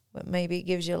what maybe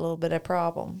gives you a little bit of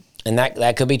problem. And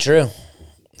that could be true.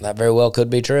 That very well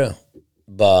could be true.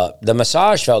 But the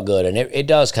massage felt good, and it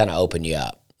does kind of open you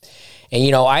up.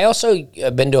 And, I also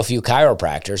have been to a few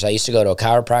chiropractors. I used to go to a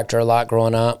chiropractor a lot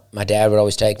growing up. My dad would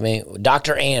always take me.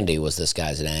 Dr. Andy was this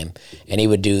guy's name. And you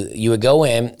would go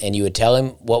in and you would tell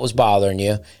him what was bothering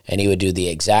you, and he would do the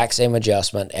exact same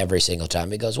adjustment every single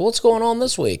time. He goes, what's going on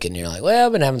this week? And you're like, well,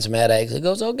 I've been having some headaches. He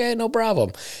goes, okay, no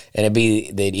problem. And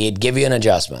he'd give you an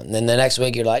adjustment. And then the next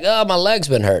week you're like, oh, my leg's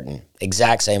been hurting.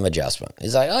 Exact same adjustment.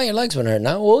 He's like, oh, your leg's been hurting.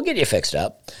 No, we'll get you fixed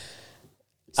up.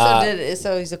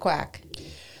 So he's a quack.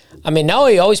 I mean, no,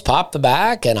 he always popped the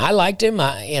back, and I liked him.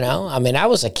 I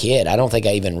was a kid. I don't think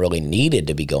I even really needed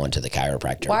to be going to the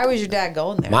chiropractor. Why was your dad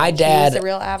going there? My dad the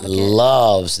real advocate?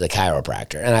 loves the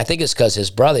chiropractor, and I think it's because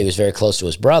his brother, he was very close to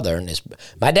his brother, and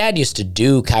my dad used to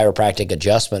do chiropractic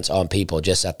adjustments on people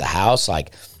just at the house.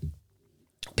 Like,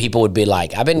 people would be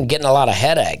like, I've been getting a lot of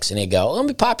headaches, and he'd go, let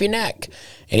me pop your neck,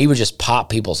 and he would just pop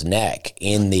people's neck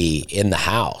in the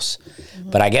house.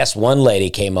 Mm-hmm. But I guess one lady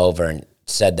came over and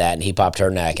said that, and he popped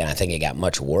her neck, and I think it got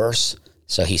much worse,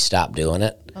 so he stopped doing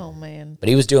it. Oh, man. But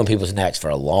he was doing people's necks for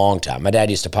a long time. My dad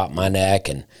used to pop my neck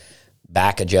and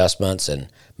back adjustments, and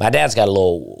my dad's got a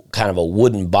little kind of a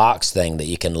wooden box thing that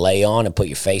you can lay on and put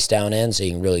your face down in so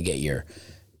you can really get your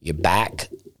back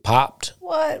popped.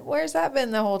 What? Where's that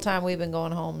been the whole time we've been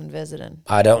going home and visiting?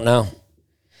 I don't know.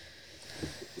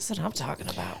 That's what I'm talking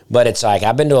about. But it's like,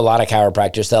 I've been to a lot of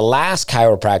chiropractors. The last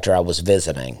chiropractor I was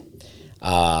visiting,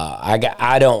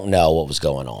 I don't know what was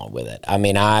going on with it. I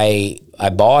mean, I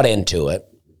bought into it.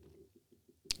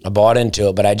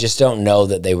 But I just don't know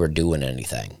that they were doing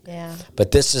anything. Yeah. But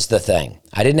this is the thing.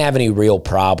 I didn't have any real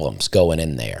problems going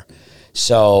in there.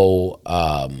 So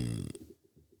I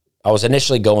was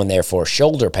initially going there for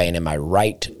shoulder pain in my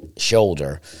right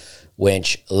shoulder,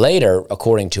 which later,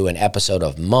 according to an episode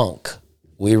of Monk,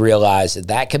 we realized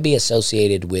that could be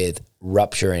associated with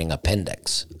rupturing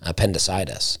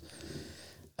appendicitis.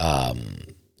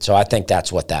 So I think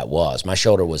that's what that was. My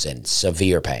shoulder was in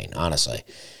severe pain, honestly.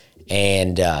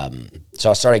 And so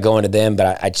I started going to them,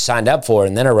 but I signed up for it,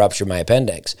 and then I ruptured my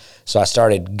appendix. So I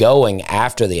started going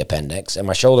after the appendix, and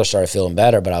my shoulder started feeling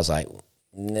better, but I was like,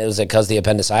 was it because the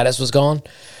appendicitis was gone?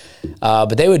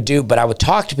 But I would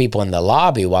talk to people in the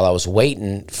lobby while I was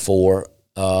waiting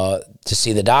to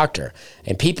see the doctor.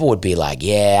 And people would be like,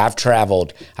 yeah, I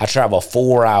traveled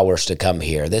 4 hours to come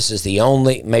here. This is the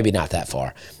only, maybe not that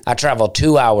far. I traveled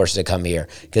 2 hours to come here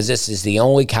because this is the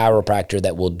only chiropractor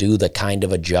that will do the kind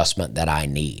of adjustment that I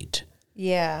need.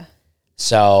 Yeah.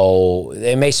 So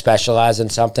they may specialize in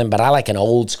something, but I like an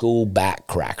old school back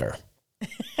cracker.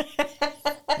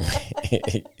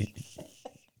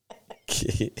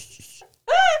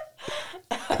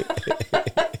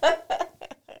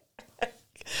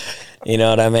 You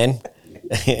know what I mean?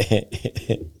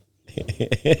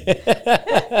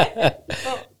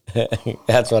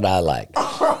 That's what I like.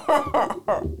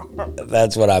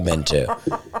 That's what I'm into.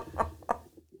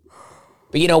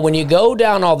 But, when you go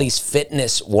down all these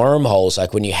fitness wormholes,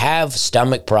 like when you have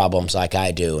stomach problems like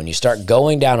I do, and you start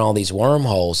going down all these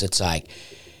wormholes, it's like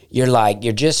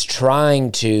you're just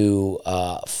trying to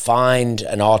find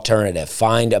an alternative,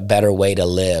 find a better way to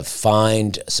live,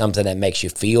 find something that makes you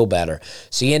feel better.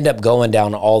 So you end up going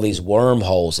down all these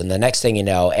wormholes, and the next thing you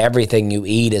know, everything you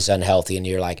eat is unhealthy, and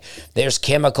you're like, there's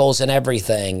chemicals in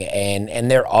everything, and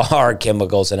there are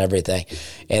chemicals in everything.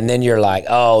 And then you're like,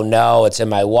 oh no, it's in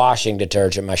my washing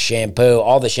detergent, my shampoo.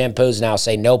 All the shampoos now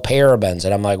say no parabens,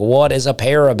 and I'm like, what is a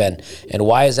paraben? And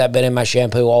why has that been in my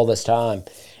shampoo all this time?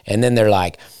 And then they're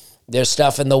like, there's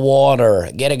stuff in the water.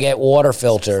 Get water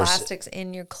filters. Plastics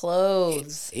in your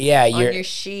clothes. Yeah, on your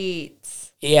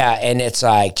sheets. Yeah, and it's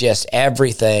like just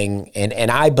everything. And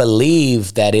I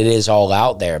believe that it is all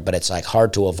out there, but it's like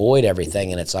hard to avoid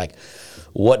everything. And it's like,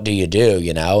 what do you do,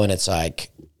 And it's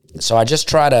like, so I just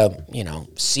try to,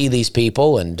 see these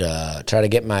people and try to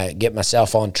get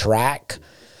myself on track.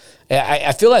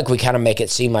 I feel like we kind of make it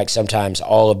seem like sometimes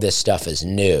all of this stuff is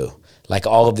new. Like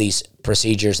all of these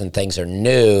procedures and things are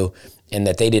new, and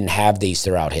that they didn't have these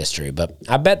throughout history. But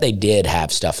I bet they did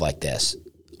have stuff like this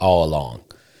all along,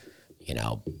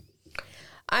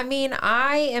 I mean,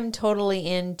 I am totally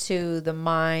into the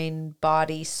mind,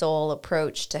 body, soul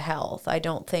approach to health. I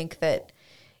don't think that,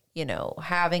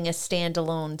 having a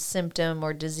standalone symptom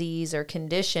or disease or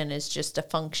condition is just a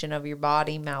function of your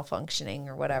body malfunctioning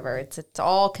or whatever. It's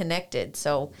all connected.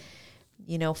 So,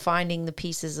 finding the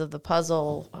pieces of the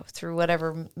puzzle through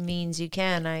whatever means you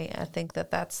can, I think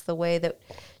that's the way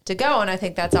to go. And I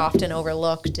think that's often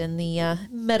overlooked in the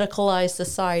medicalized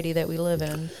society that we live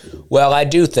in. Well, I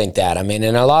do think that. I mean,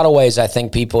 in a lot of ways, I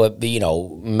think people,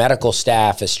 medical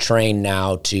staff is trained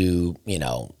now to,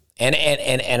 and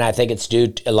I think it's due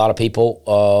to a lot of people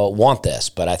want this,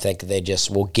 but I think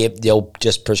they'll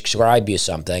just prescribe you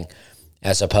something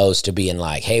as opposed to being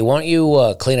like, hey, why don't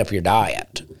you clean up your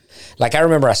diet? Like, I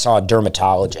remember I saw a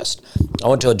dermatologist. I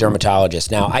went to a dermatologist.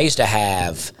 Now, I used to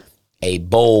have a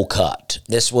bowl cut.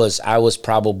 I was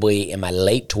probably in my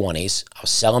late 20s. I was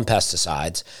selling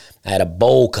pesticides. I had a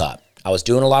bowl cut. I was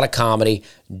doing a lot of comedy,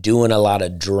 doing a lot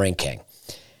of drinking,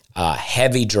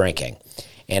 heavy drinking.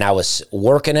 And I was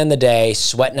working in the day,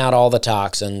 sweating out all the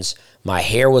toxins. My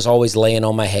hair was always laying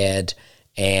on my head,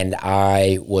 and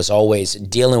I was always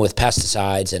dealing with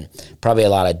pesticides and probably a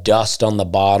lot of dust on the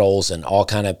bottles and all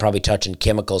kind of probably touching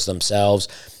chemicals themselves.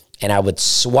 And I would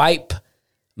swipe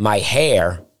my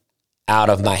hair out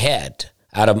of my head,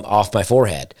 off my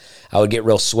forehead. I would get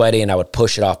real sweaty and I would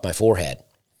push it off my forehead.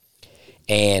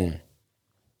 And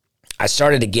I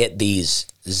started to get these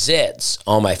zits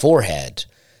on my forehead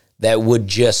that would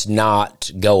just not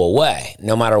go away.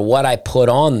 No matter what I put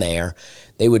on there,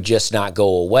 they would just not go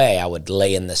away. I would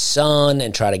lay in the sun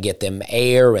and try to get them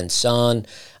air and sun.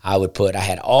 I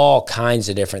had all kinds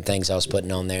of different things I was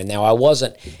putting on there. Now, I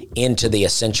wasn't into the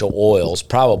essential oils,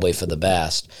 probably for the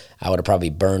best. I would have probably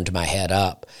burned my head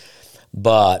up.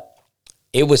 But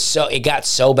it got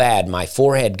so bad. My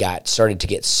forehead started to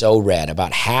get so red.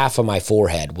 About half of my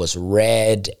forehead was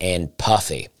red and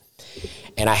puffy.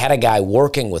 And I had a guy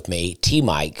working with me,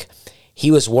 T-Mike. He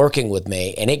was working with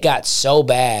me, and it got so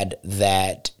bad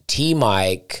that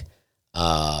T-Mike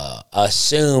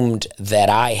assumed that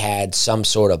I had some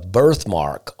sort of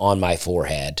birthmark on my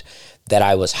forehead that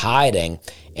I was hiding,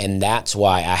 and that's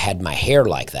why I had my hair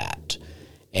like that.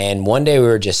 And one day we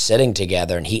were just sitting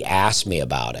together, and he asked me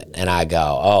about it, and I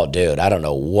go, oh, dude, I don't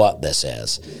know what this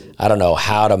is. I don't know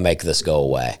how to make this go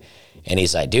away. And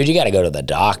he's like, dude, you got to go to the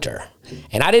doctor.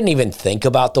 And I didn't even think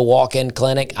about the walk-in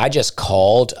clinic. I just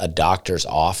called a doctor's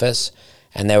office,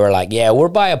 and they were like, yeah, we're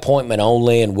by appointment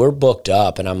only, and we're booked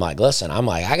up. And I'm like, listen,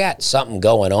 I got something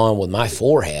going on with my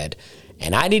forehead,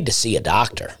 and I need to see a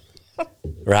doctor,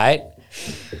 right?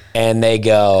 And they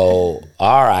go,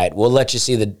 all right, we'll let you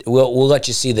see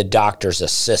the doctor's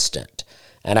assistant.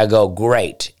 And I go,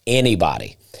 great,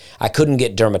 anybody. I couldn't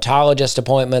get dermatologist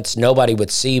appointments. Nobody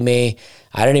would see me.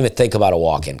 I didn't even think about a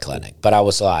walk-in clinic, but I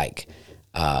was like,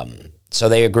 so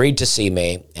they agreed to see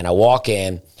me, and I walk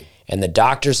in, and the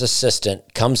doctor's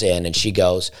assistant comes in, and she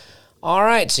goes, all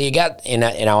right, so you got, and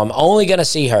I'm only going to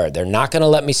see her. They're not going to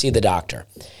let me see the doctor.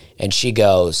 And she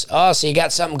goes, oh, so you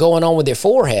got something going on with your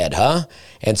forehead, huh?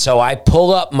 And so I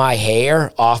pull up my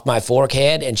hair off my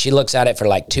forehead, and she looks at it for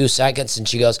like 2 seconds, and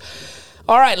she goes,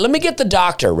 all right, let me get the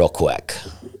doctor real quick.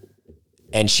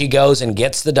 And she goes and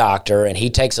gets the doctor, and he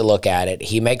takes a look at it.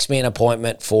 He makes me an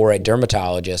appointment for a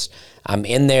dermatologist. I'm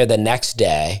in there the next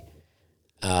day.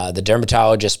 The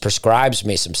dermatologist prescribes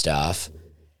me some stuff.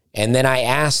 And then I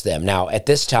ask them, now at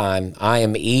this time, I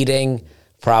am eating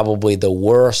probably the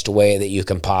worst way that you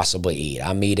can possibly eat.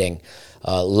 I'm eating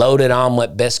loaded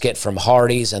omelet biscuit from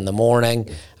Hardee's in the morning.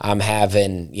 I'm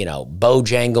having,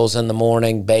 Bojangles in the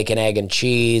morning, bacon, egg, and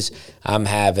cheese. I'm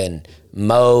having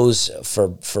Moe's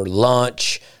for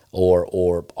lunch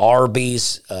or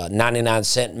Arby's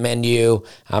 99-cent menu.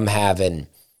 I'm having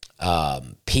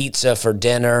pizza for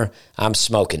dinner. I'm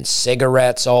smoking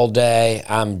cigarettes all day.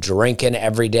 I'm drinking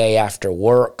every day after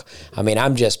work. I mean,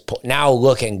 I'm just, now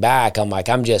looking back,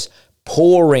 I'm just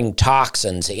pouring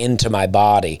toxins into my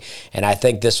body. And I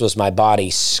think this was my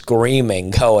body screaming,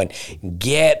 going,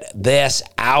 get this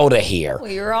out of here.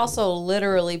 Well, you're also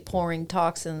literally pouring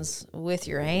toxins with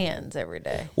your hands every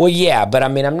day. Well, yeah, but I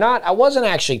mean, I wasn't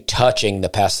actually touching the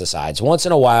pesticides. Once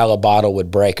in a while, a bottle would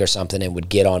break or something and would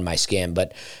get on my skin,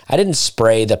 but I didn't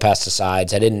spray the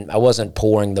pesticides. I wasn't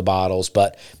pouring the bottles,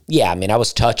 but yeah, I mean, I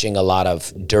was touching a lot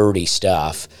of dirty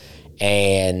stuff.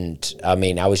 And I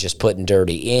mean, I was just putting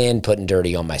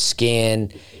dirty on my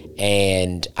skin.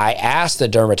 And I asked the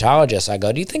dermatologist, I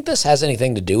go, do you think this has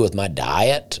anything to do with my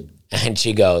diet? And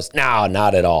she goes, no,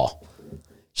 not at all.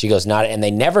 She goes, not, and they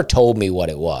never told me what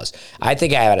it was. I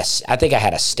think I had a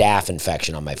staph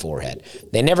infection on my forehead.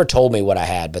 They never told me what I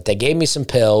had, but they gave me some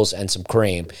pills and some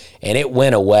cream, and it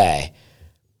went away.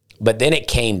 But then it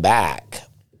came back,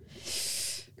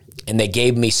 and they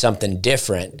gave me something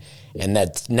different. And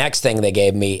that next thing they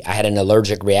gave me, I had an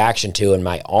allergic reaction to, and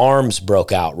my arms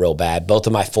broke out real bad. Both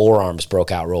of my forearms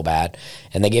broke out real bad.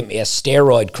 And they gave me a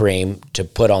steroid cream to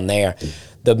put on there.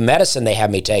 The medicine they had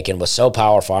me taking was so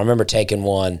powerful. I remember taking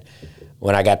one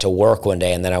when I got to work one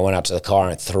day, and then I went out to the car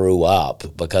and threw up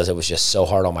because it was just so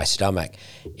hard on my stomach.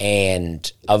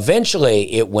 And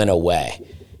eventually it went away.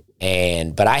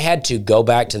 But I had to go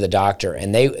back to the doctor,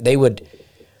 and they would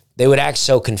act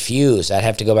so confused. I'd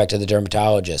have to go back to the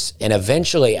dermatologist. And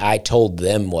eventually I told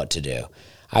them what to do.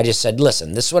 I just said,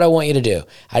 listen, this is what I want you to do.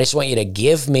 I just want you to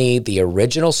give me the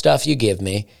original stuff you give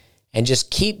me and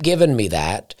just keep giving me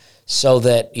that so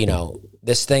that,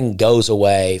 this thing goes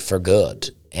away for good.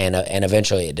 And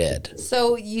eventually it did.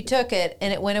 So you took it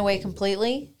and it went away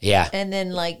completely? Yeah. And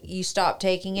then you stopped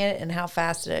taking it, and how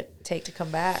fast did it take to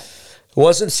come back? It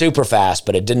wasn't super fast,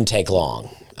 but it didn't take long.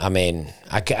 I mean,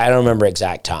 I don't remember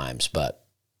exact times, but.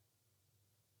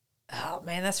 Oh,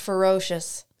 man, that's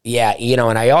ferocious. Yeah,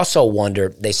 and I also wonder,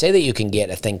 they say that you can get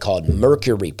a thing called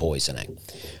mercury poisoning,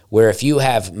 where if you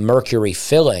have mercury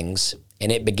fillings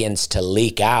and it begins to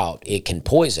leak out, it can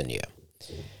poison you.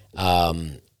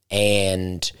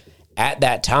 And at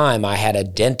that time, I had a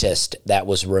dentist that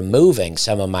was removing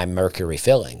some of my mercury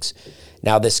fillings.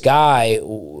 Now, this guy,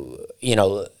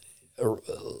 in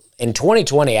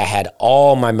 2020, I had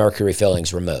all my mercury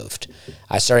fillings removed.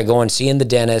 I started seeing the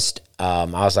dentist. I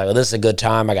was like, well, this is a good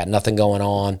time. I got nothing going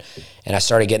on. And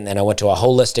I went to a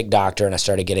holistic doctor and I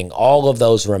started getting all of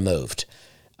those removed.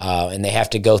 And they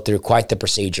have to go through quite the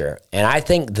procedure. And I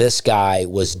think this guy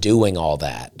was doing all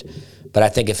that. But I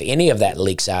think if any of that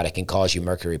leaks out, it can cause you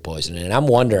mercury poisoning. And I'm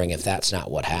wondering if that's not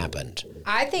what happened.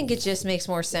 I think it just makes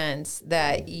more sense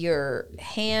that your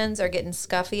hands are getting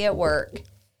scuffy at work,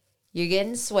 you're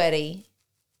getting sweaty,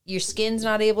 your skin's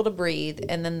not able to breathe,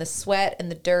 and then the sweat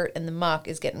and the dirt and the muck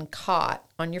is getting caught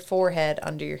on your forehead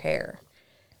under your hair.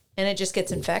 And it just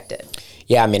gets infected.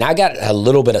 Yeah, I got a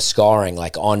little bit of scarring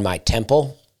like on my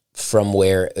temple from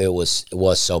where it was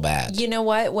so bad. You know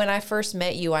what? When I first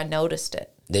met you, I noticed it.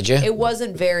 Did you? It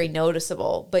wasn't very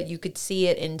noticeable, but you could see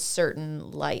it in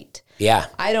certain light. Yeah.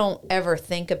 I don't ever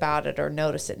think about it or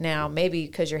notice it now, maybe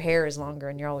because your hair is longer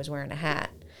and you're always wearing a hat.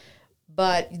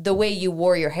 But the way you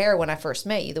wore your hair when I first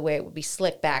met you, the way it would be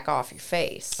slicked back off your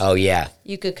face. Oh, yeah.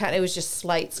 You could it was just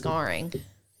slight scarring.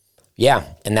 Yeah,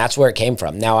 and that's where it came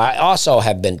from. Now, I also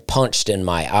have been punched in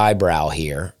my eyebrow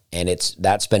here, and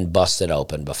that's been busted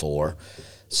open before.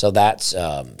 So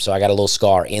so I got a little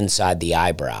scar inside the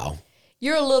eyebrow.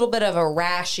 You're a little bit of a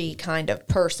rashy kind of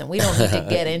person. We don't need to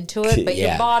get into it, but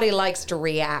your body likes to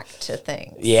react to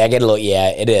things. Yeah,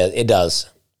 it is. It does.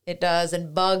 It does,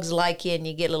 and bugs like you, and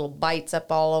you get little bites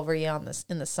up all over you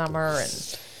in the summer,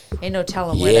 and ain't no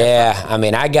telling where they're from.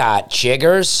 I got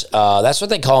chiggers. That's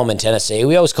what they call them in Tennessee.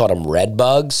 We always called them red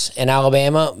bugs in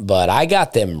Alabama, but I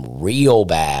got them real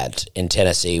bad in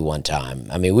Tennessee one time.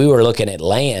 We were looking at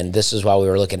land. This is why we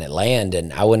were looking at land,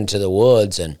 and I went into the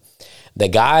woods, and the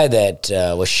guy that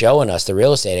was showing us, the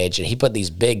real estate agent, he put these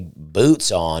big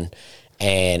boots on,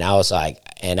 and I was like,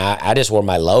 and I just wore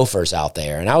my loafers out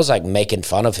there, and I was like making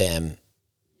fun of him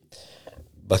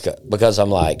because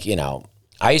I'm like,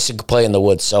 I used to play in the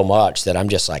woods so much that I'm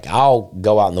just like, I'll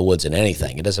go out in the woods in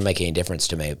anything. It doesn't make any difference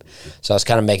to me. So I was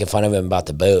kind of making fun of him about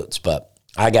the boots, but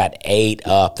I got ate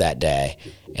up that day,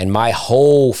 and my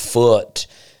whole foot,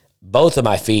 both of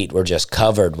my feet were just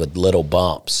covered with little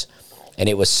bumps. And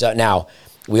it was so. Now,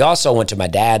 we also went to my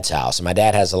dad's house, and my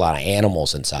dad has a lot of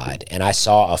animals inside, and I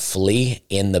saw a flea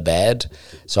in the bed.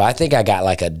 So I think I got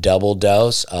like a double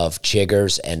dose of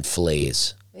chiggers and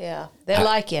fleas. Yeah, they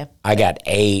like you. I got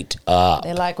ate up.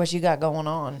 They like what you got going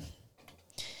on.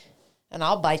 And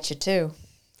I'll bite you too.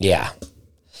 Yeah.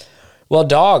 Well,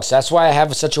 dogs, that's why I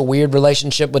have such a weird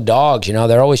relationship with dogs.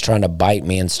 They're always trying to bite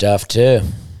me and stuff too.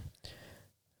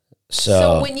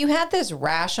 So when you had this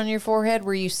rash on your forehead,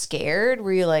 were you scared?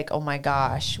 Were you like, oh my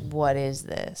gosh, what is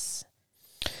this?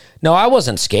 No, I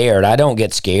wasn't scared. I don't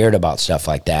get scared about stuff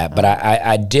like that. But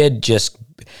I did just,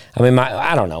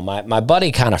 I don't know. My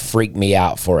buddy kind of freaked me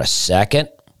out for a second.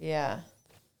 Yeah.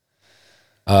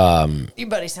 Your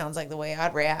buddy sounds like the way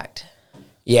I'd react.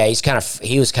 Yeah, he was kind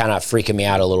of freaking me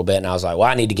out a little bit. And I was like, well,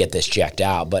 I need to get this checked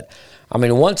out. But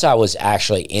once I was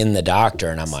actually in the doctor,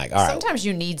 and I'm like, all right. Sometimes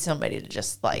you need somebody to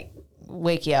just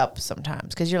wake you up sometimes,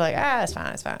 because you're like, it's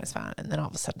fine. And then all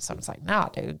of a sudden someone's like, no,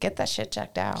 dude, get that shit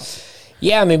checked out.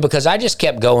 Yeah, because I just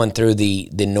kept going through the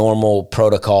normal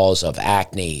protocols of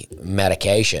acne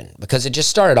medication, because it just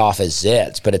started off as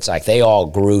zits, but it's like they all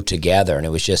grew together, and it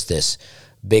was just this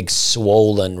big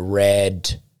swollen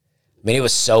red. It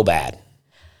was so bad.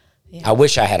 Yeah. I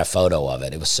wish I had a photo of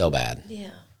it. It was so bad. Yeah.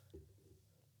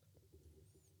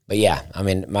 But yeah,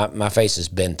 my face has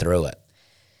been through it.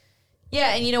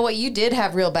 Yeah, and you know what? You did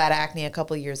have real bad acne a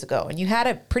couple of years ago, and you had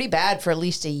it pretty bad for at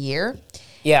least a year.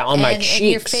 Yeah, on my cheeks. And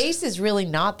your face is really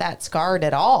not that scarred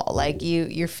at all. Like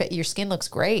your skin looks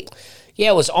great.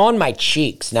 Yeah, it was on my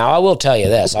cheeks. Now, I will tell you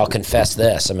this. I'll confess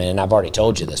this. And I've already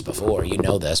told you this before. You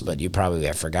know this, but you probably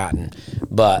have forgotten.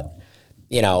 But,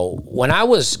 when I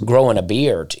was growing a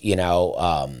beard,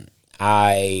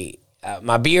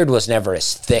 my beard was never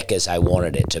as thick as I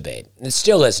wanted it to be. It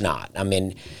still is not.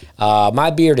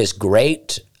 My beard is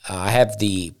great. I have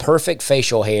the perfect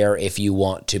facial hair if you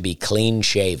want to be clean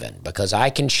shaven, because I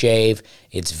can shave.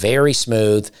 It's very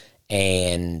smooth,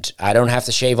 and I don't have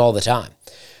to shave all the time.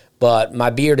 But my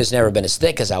beard has never been as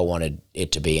thick as I wanted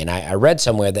it to be. And I read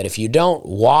somewhere that if you don't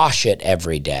wash it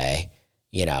every day,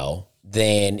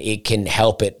 then it can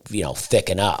help it,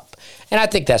 thicken up. And I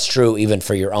think that's true even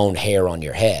for your own hair on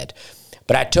your head.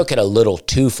 but I took it a little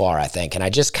too far, I think. And I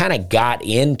just kind of got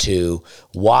into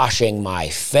washing my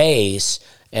face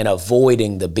and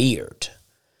avoiding the beard.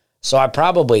 So I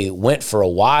probably went for a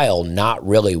while not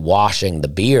really washing the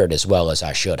beard as well as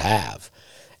I should have.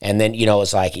 And then, you know,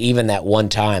 it's like even that one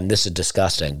time, this is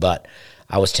disgusting, but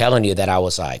I was telling you that I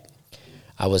was like,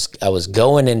 I was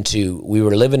going into, we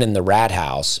were living in the rat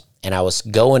house, and I was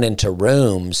going into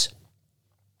rooms,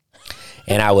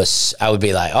 and I would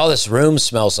be like, oh, this room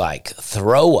smells like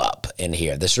throw up in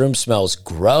here. This room smells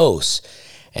gross.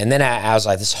 And then I was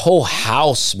like, this whole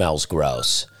house smells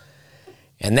gross.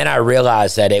 And then I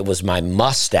realized that it was my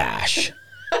mustache,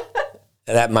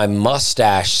 that my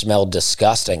mustache smelled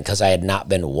disgusting because I had not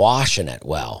been washing it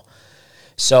well.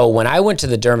 So when I went to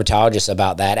the dermatologist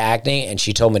about that acne, and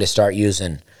she told me to start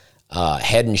using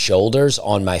Head and Shoulders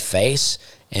on my face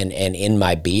and in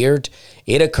my beard,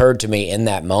 it occurred to me in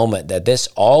that moment that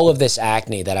all of this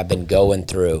acne that I've been going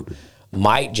through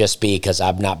might just be because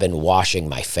I've not been washing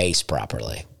my face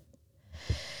properly.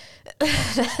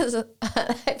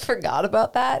 I forgot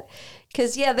about that.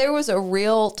 Because, yeah, there was a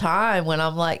real time when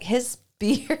I'm like, his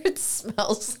beard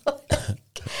smells like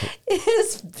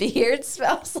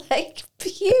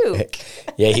puke.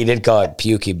 Yeah, he did call it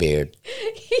pukey beard.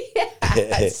 Yeah,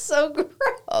 it's so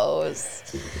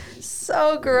gross.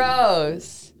 So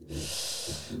gross.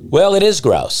 Well, it is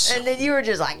gross. And then you were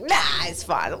just like, nah, it's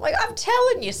fine. I'm like, I'm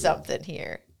telling you something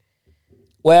here.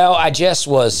 Well, I just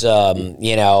was,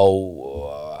 you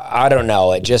know, I don't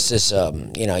know. It just is,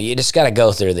 you know, you just got to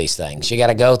go through these things. You got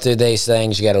to go through these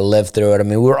things. You got to live through it. I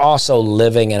mean, we were also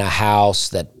living in a house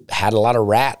that had a lot of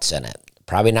rats in it.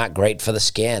 Probably not great for the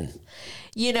skin.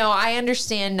 You know, I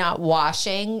understand not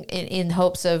washing in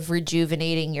hopes of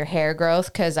rejuvenating your hair growth,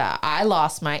 because I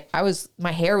lost my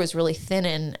hair was really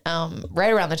thinning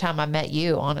right around the time I met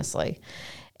you, honestly.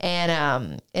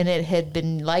 And it had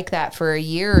been like that for a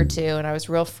year or two, and I was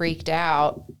real freaked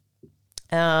out.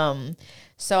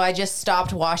 So I just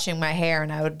stopped washing my hair,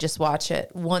 and I would just wash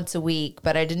it once a week,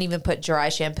 but I didn't even put dry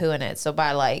shampoo in it. So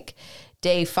by like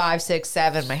day 5, 6,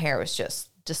 7, my hair was just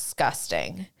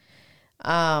disgusting.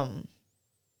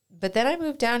 But then I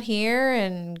moved down here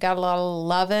and got a lot of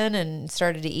loving and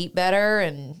started to eat better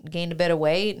and gained a bit of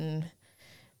weight, and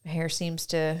my hair seems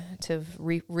to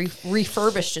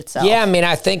refurbished itself. Yeah, I mean,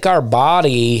 I think our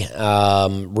body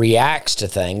reacts to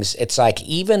things. It's like,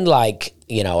 even like,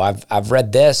 you know, I've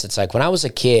read this. It's like when I was a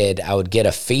kid, I would get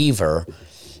a fever,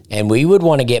 and we would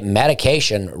want to get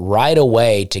medication right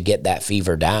away to get that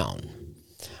fever down.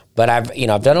 But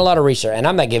I've done a lot of research, and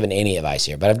I'm not giving any advice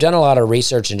here, but I've done a lot of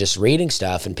research and just reading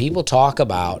stuff, and people talk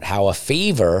about how a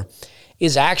fever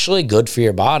is actually good for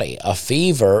your body. A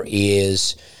fever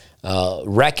is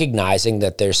recognizing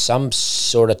that there's some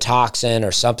sort of toxin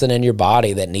or something in your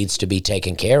body that needs to be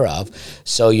taken care of.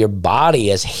 So your body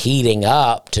is heating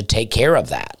up to take care of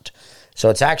that. So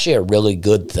it's actually a really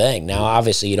good thing. Now,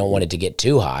 obviously, you don't want it to get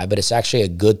too high, but it's actually a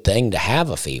good thing to have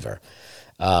a fever.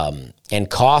 And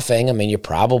coughing, I mean, you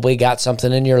probably got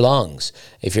something in your lungs.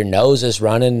 If your nose is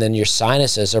running, then your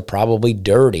sinuses are probably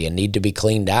dirty and need to be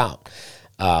cleaned out.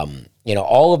 You know,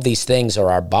 all of these things are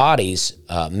our body's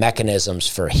mechanisms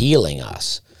for healing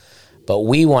us. But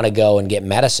we want to go and get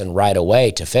medicine right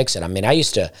away to fix it. I mean,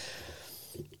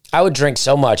 I would drink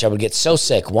so much. I would get so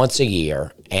sick once a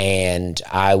year. And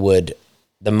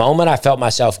the moment I felt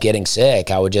myself getting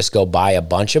sick, I would just go buy a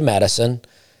bunch of medicine.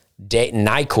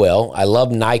 NyQuil. I love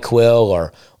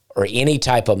NyQuil or any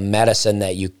type of medicine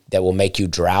that will make you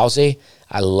drowsy.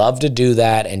 I love to do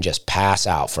that and just pass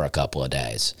out for a couple of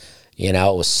days. You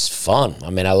know, it was fun.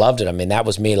 I mean, I loved it. I mean, that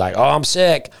was me like, oh, I'm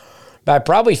sick. But I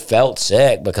probably felt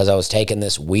sick because I was taking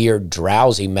this weird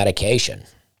drowsy medication.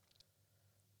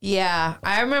 Yeah.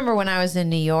 I remember when I was in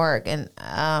New York, and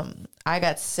I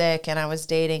got sick, and I was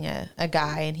dating a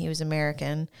guy, and he was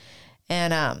American.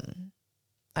 And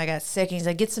I got sick, and he's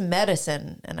like, get some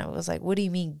medicine. And I was like, what do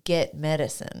you mean get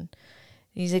medicine? And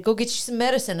he's like, go get you some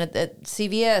medicine at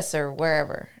CVS or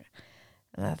wherever.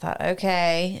 And I thought,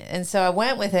 okay. And so I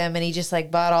went with him, and he just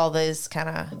like bought all this kind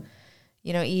of,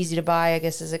 you know, easy to buy, I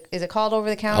guess. Is it called over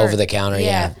the counter? Over the counter,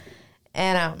 yeah.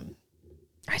 And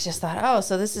I just thought, oh,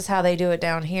 so this is how they do it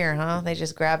down here, huh? They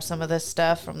just grab some of this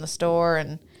stuff from the store.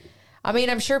 And I mean,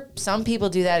 I'm sure some people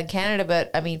do that in Canada,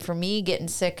 but I mean, for me, getting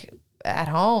sick at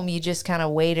home, you just kind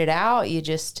of wait it out. You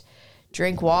just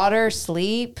drink water,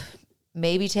 sleep,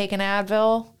 maybe take an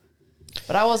Advil.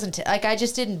 But I wasn't, I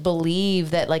just didn't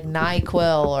believe that like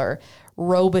NyQuil or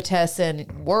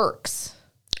Robitussin works.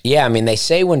 Yeah, I mean, they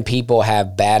say when people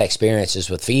have bad experiences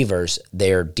with fevers,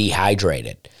 they're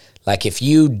dehydrated. Like if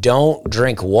you don't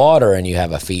drink water and you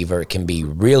have a fever, it can be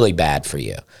really bad for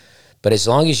you. But as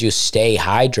long as you stay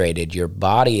hydrated, your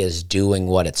body is doing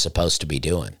what it's supposed to be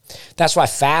doing. That's why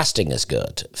fasting is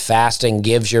good. Fasting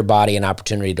gives your body an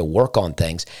opportunity to work on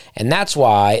things. And that's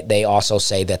why they also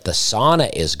say that the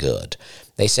sauna is good.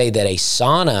 They say that a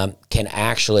sauna can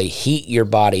actually heat your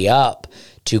body up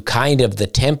to kind of the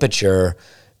temperature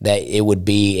that it would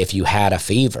be if you had a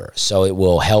fever. So it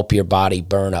will help your body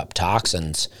burn up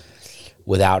toxins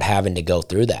without having to go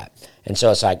through that. And so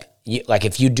it's like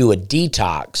if you do a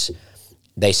detox,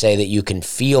 they say that you can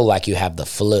feel like you have the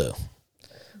flu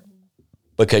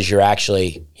because you're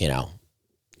actually,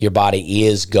 your body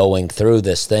is going through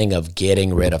this thing of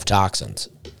getting rid of toxins.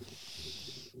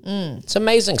 It's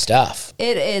amazing stuff.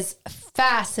 It is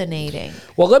fascinating.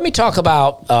 Well, let me talk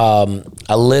about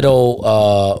a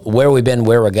little where we've been,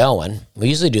 where we're going. We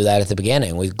usually do that at the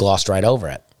beginning. We glossed right over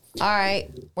it. All right.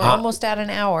 We're almost at an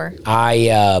hour.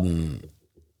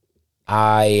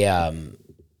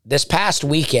 This past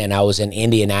weekend, I was in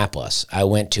Indianapolis. I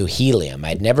went to Helium.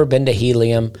 I'd never been to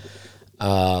Helium.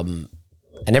 I'd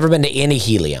never been to any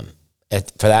Helium,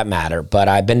 for that matter, but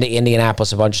I've been to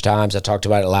Indianapolis a bunch of times. I talked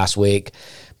about it last week,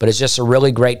 but it's just a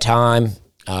really great time.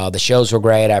 The shows were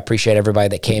great. I appreciate everybody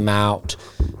that came out.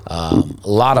 A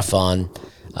lot of fun.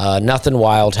 Nothing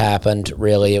wild happened,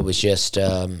 really. It was just,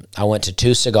 I went to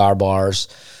 2 cigar bars.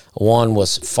 One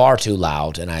was far too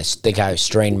loud, and I think I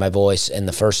strained my voice in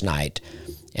the first night.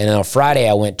 And then on Friday,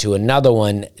 I went to another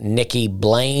one, Nikki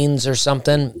Blaine's or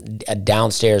something, a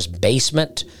downstairs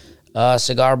basement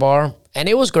cigar bar. And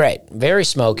it was great. Very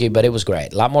smoky, but it was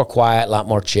great. A lot more quiet, a lot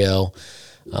more chill.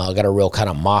 Got a real kind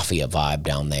of mafia vibe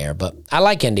down there. But I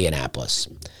like Indianapolis.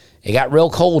 It got real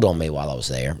cold on me while I was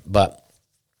there.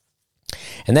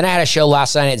 And then I had a show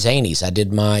last night at Zany's. I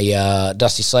did my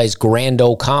Dusty Slay's Grand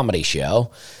Ole Comedy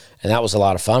Show. And that was a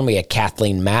lot of fun. We had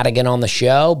Kathleen Madigan on the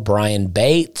show, Brian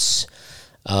Bates,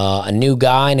 a new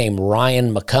guy named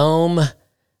Ryan McComb.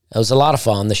 It was a lot of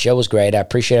fun. The show was great. I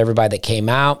appreciate everybody that came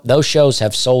out. Those shows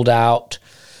have sold out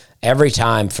every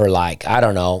time for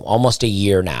almost a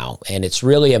year now. And it's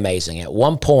really amazing. At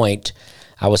one point,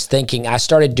 I was thinking, I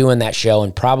started doing that show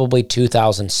in probably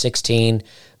 2016,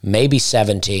 maybe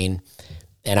 17.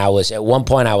 And at one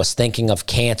point I was thinking of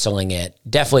canceling it.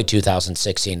 Definitely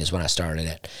 2016 is when I started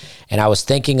it. And I was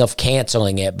thinking of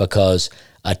canceling it because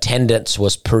attendance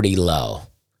was pretty low.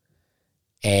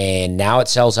 And now it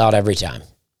sells out every time.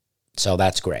 So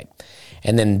that's great.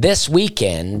 And then this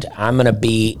weekend, I'm going to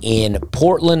be in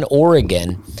Portland,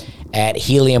 Oregon at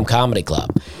Helium Comedy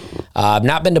Club. I've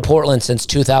not been to Portland since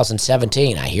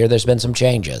 2017. I hear there's been some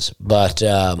changes. But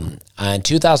in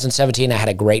 2017, I had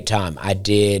a great time. I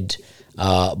did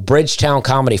Bridgetown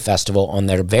Comedy Festival on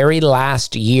their very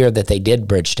last year that they did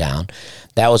Bridgetown.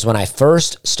 That was when I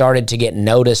first started to get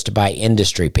noticed by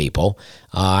industry people.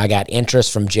 I got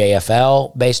interest from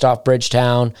JFL based off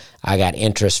Bridgetown. I got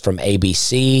interest from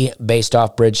ABC based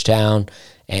off Bridgetown.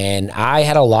 And I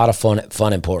had a lot of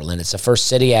fun in Portland. It's the first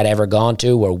city I'd ever gone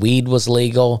to where weed was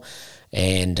legal.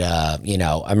 And, I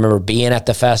remember being at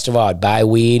the festival. I'd buy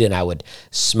weed and I would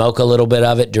smoke a little bit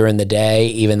of it during the day,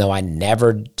 even though I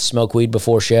never smoked weed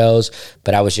before shows.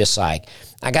 But I was just like,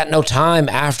 I got no time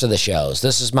after the shows.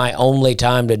 This is my only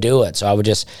time to do it. So I would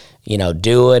just,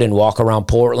 do it and walk around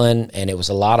Portland. And it was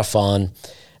a lot of fun.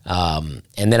 And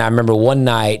then I remember one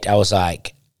night I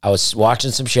was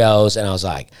watching some shows and I was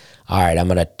like, all right, I'm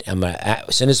gonna.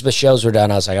 As soon as the shows were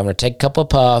done, I was like, I'm gonna take a couple of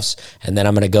puffs, and then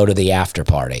I'm gonna go to the after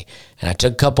party. And I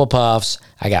took a couple of puffs.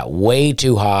 I got way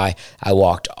too high. I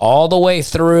walked all the way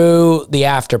through the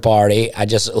after party. I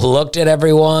just looked at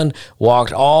everyone,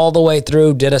 walked all the way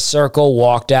through, did a circle,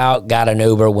 walked out, got an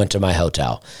Uber, went to my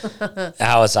hotel.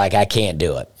 I was like, I can't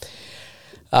do it.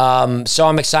 So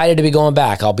I'm excited to be going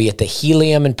back. I'll be at the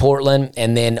Helium in Portland,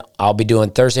 and then I'll be doing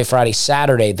Thursday, Friday,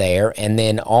 Saturday there. And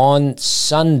then on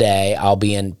Sunday, I'll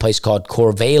be in a place called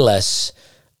Corvallis,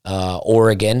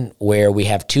 Oregon, where we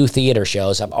have 2 theater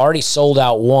shows. I've already sold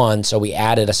out one, so we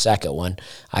added a second one.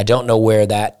 I don't know where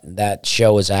that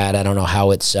show is at. I don't know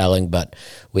how it's selling, but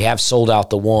we have sold out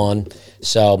the one.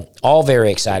 So all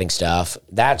very exciting stuff.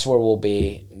 That's where we'll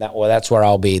be. That's where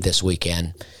I'll be this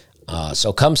weekend.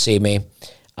 So come see me.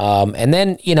 And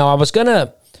then, I was going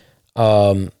to,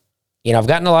 I've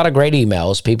gotten a lot of great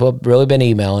emails. People have really been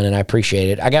emailing, and I appreciate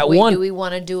it. I got one. Do we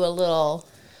want to do a little?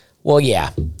 Well, yeah.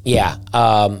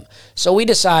 So we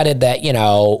decided that,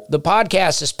 the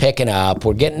podcast is picking up.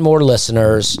 We're getting more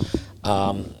listeners.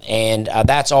 And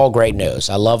that's all great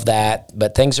news. I love that.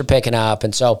 But things are picking up.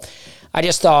 And so I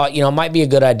just thought, it might be a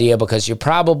good idea because you're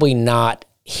probably not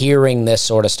hearing this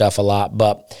sort of stuff a lot.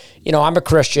 But, I'm a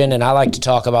Christian and I like to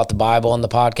talk about the Bible on the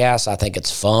podcast. I think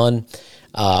it's fun.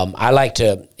 I like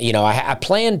to, I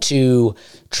plan to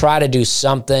try to do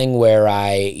something where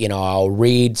I'll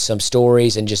read some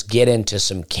stories and just get into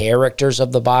some characters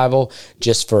of the Bible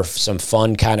just for some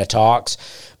fun kind of talks.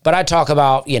 But I talk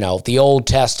about, the Old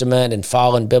Testament and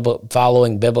following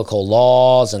biblical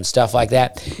laws and stuff like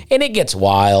that. And it gets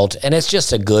wild, and it's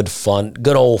just a good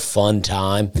old fun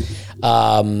time.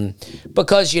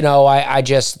 Because,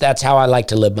 that's how I like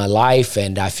to live my life,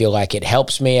 and I feel like it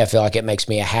helps me. I feel like it makes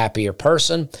me a happier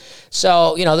person.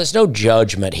 So, there's no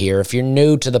judgment here. If you're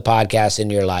new to the podcast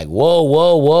and you're like,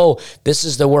 whoa, this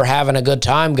is the we're having a good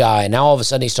time guy, and now all of a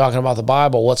sudden he's talking about the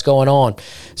Bible, what's going on?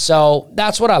 So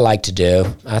that's what I like to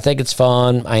do. I think it's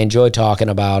fun. I enjoy talking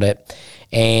about it.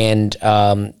 And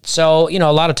so,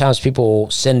 a lot of times people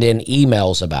send in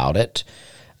emails about it.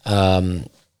 And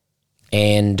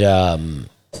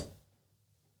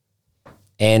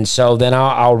so then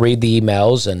I'll read the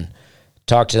emails and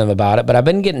talk to them about it. But I've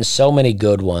been getting so many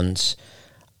good ones.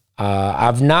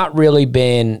 I've not really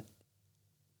been,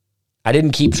 I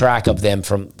didn't keep track of them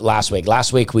from last week.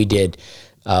 Last week we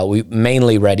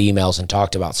mainly read emails and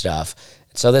talked about stuff.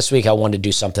 So this week I wanted to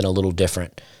do something a little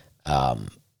different.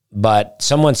 But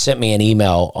someone sent me an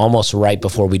email almost right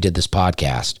before we did this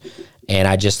podcast. And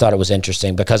I just thought it was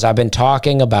interesting because I've been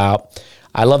talking about,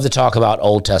 I love to talk about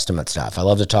Old Testament stuff. I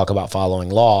love to talk about following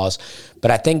laws.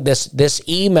 But I think this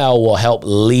email will help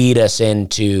lead us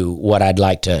into what I'd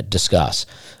like to discuss.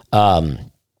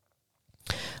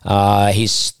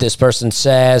 This person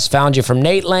says, found you from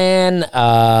Nateland.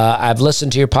 I've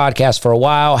listened to your podcast for a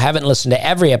while. Haven't listened to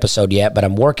every episode yet, but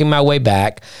I'm working my way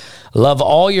back. Love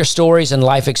all your stories and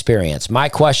life experience. My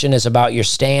question is about your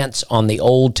stance on the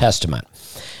Old Testament.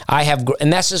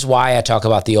 And this is why I talk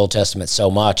about the Old Testament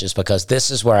so much, is because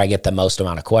this is where I get the most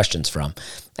amount of questions from.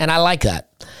 And I like that.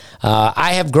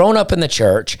 I have grown up in the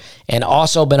church and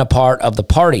also been a part of the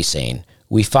party scene.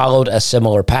 We followed a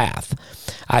similar path.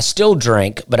 I still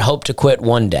drink, but hope to quit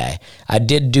one day. I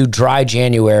did do dry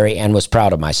January and was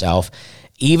proud of myself.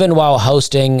 Even while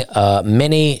hosting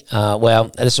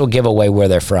this will give away where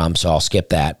they're from, so I'll skip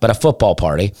that, but a football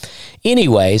party.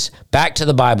 Anyways, back to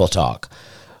the Bible talk.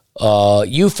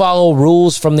 You follow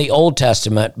rules from the Old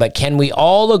Testament, but can we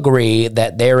all agree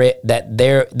that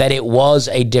it was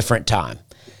a different time?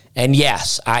 And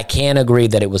yes, I can agree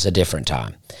that it was a different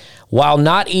time. While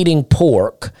not eating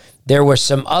pork, there were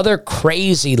some other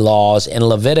crazy laws in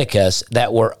Leviticus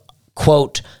that were,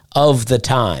 quote, of the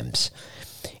times.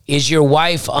 Is your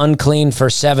wife unclean for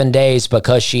 7 days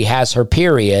because she has her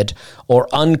period, or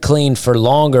unclean for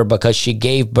longer because she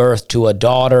gave birth to a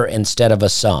daughter instead of a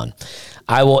son?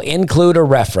 I will include a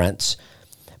reference,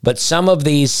 but some of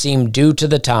these seem due to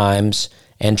the times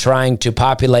and trying to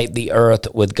populate the earth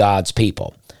with God's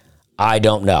people. I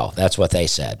don't know. That's what they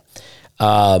said.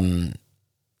 And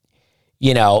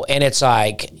it's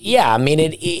like, yeah, I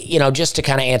mean, just to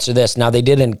kind of answer this, now they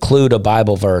did include a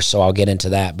Bible verse, so I'll get into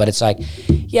that, but it's like,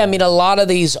 yeah, I mean, a lot of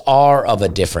these are of a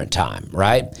different time,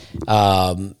 right?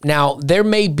 Now, there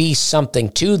may be something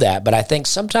to that, but I think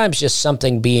sometimes just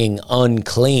something being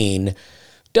unclean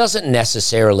doesn't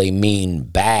necessarily mean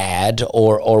bad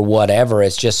or whatever.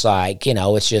 It's just like,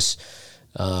 it's just,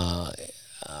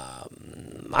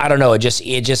 I don't know. It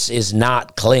just is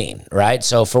not clean, right?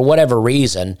 So for whatever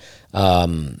reason,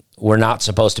 we're not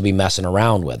supposed to be messing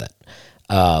around with it.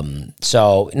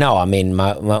 So no, I mean,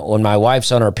 when my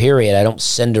wife's on her period, I don't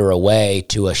send her away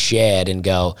to a shed and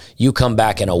go, you come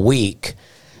back in a week.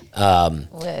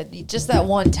 Just that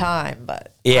one time,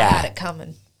 but yeah. I had it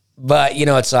coming. But,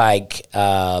 it's like,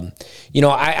 I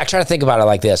try to think about it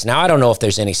like this. Now, I don't know if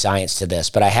there's any science to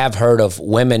this, but I have heard of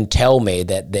women tell me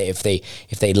that if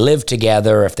they live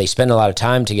together, if they spend a lot of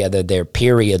time together, their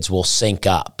periods will sync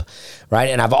up,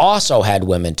 right? And I've also had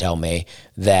women tell me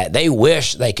that they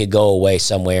wish they could go away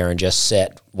somewhere and just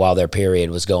sit while their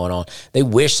period was going on. They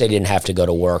wish they didn't have to go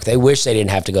to work. They wish they didn't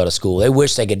have to go to school. They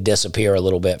wish they could disappear a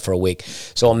little bit for a week.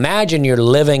 So imagine you're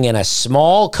living in a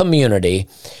small community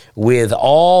with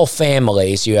all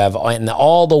families. And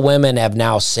all the women have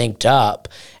now synced up,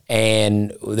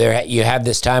 and you have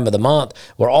this time of the month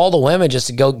where all the women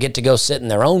just get to go sit in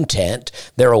their own tent.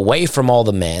 They're away from all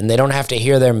the men. They don't have to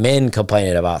hear their men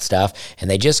complaining about stuff, and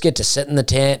they just get to sit in the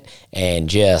tent and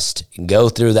just go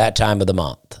through that time of the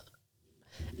month.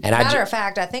 And matter of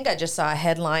fact, I think I just saw a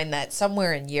headline that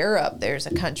somewhere in Europe there's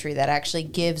a country that actually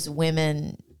gives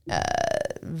women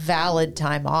valid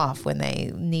time off when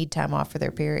they need time off for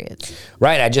their periods.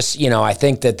 Right. I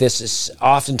think that this is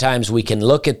oftentimes we can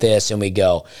look at this and we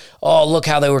go, oh, look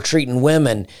how they were treating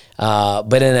women.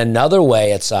 But in another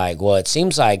way, it's like, well, it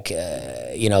seems like,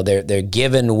 they're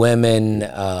giving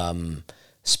women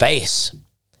space.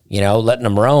 letting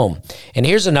them roam. And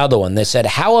here's another one. They said,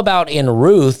 how about in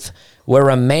Ruth, where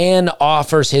a man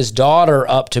offers his daughter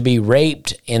up to be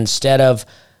raped instead of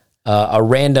a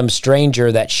random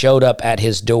stranger that showed up at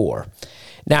his door?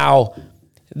 Now,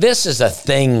 this is a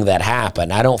thing that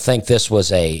happened. I don't think this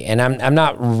was and I'm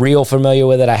not real familiar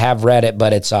with it. I have read it,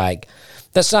 but it's like,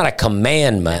 that's not a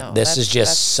commandment. No, this is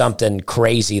just something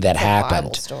crazy that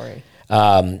happened. Bible story.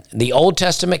 The Old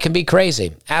Testament can be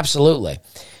crazy, absolutely.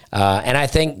 And I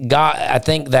think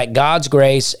that God's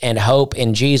grace and hope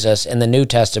in Jesus in the New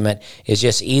Testament is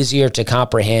just easier to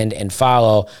comprehend and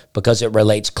follow because it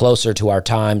relates closer to our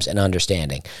times and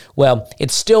understanding. Well,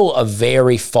 it's still a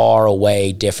very far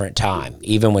away different time,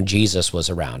 even when Jesus was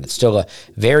around. It's still a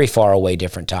very far away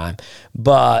different time.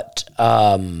 But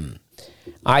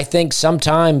I think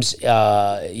sometimes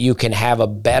you can have a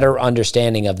better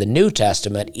understanding of the New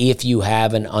Testament if you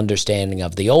have an understanding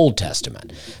of the Old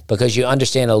Testament, because you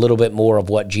understand a little bit more of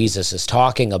what Jesus is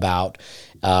talking about.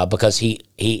 Because he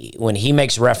when he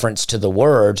makes reference to the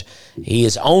Word, he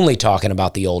is only talking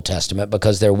about the Old Testament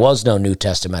because there was no New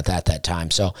Testament at that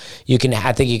time. So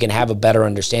I think you can have a better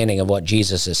understanding of what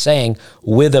Jesus is saying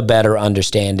with a better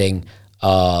understanding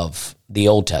of the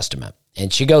Old Testament.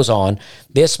 And she goes on,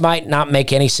 this might not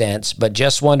make any sense, but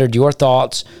just wondered your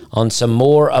thoughts on some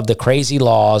more of the crazy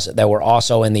laws that were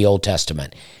also in the Old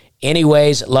Testament.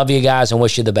 Anyways, love you guys and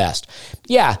wish you the best.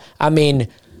 Yeah, I mean,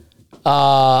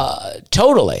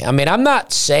 totally. I mean, I'm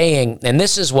not saying, and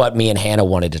this is what me and Hannah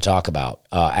wanted to talk about,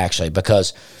 actually,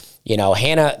 because,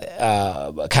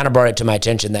 Hannah kind of brought it to my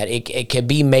attention that it can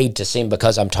be made to seem,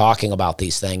 because I'm talking about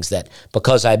these things, that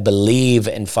because I believe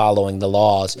in following the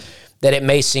laws, that it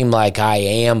may seem like I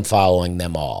am following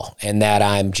them all and that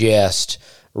I'm just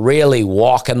really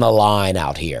walking the line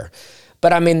out here.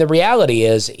 But I mean, the reality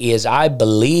is I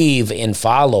believe in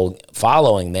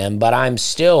following them, but I'm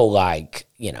still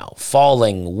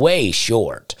falling way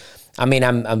short. I mean,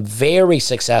 I'm very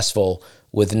successful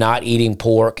with not eating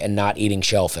pork and not eating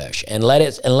shellfish. And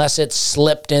unless it's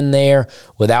slipped in there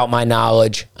without my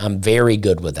knowledge, I'm very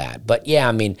good with that. But yeah,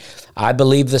 I mean, I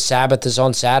believe the Sabbath is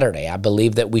on Saturday. I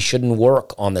believe that we shouldn't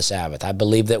work on the Sabbath. I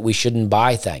believe that we shouldn't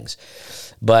buy things.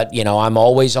 But, I'm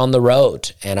always on the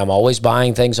road, and I'm always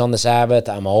buying things on the Sabbath.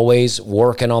 I'm always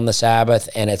working on the Sabbath,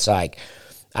 and it's like,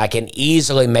 I can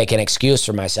easily make an excuse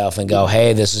for myself and go,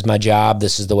 hey, this is my job.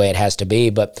 This is the way it has to be.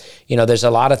 But, there's a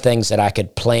lot of things that I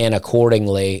could plan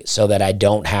accordingly so that I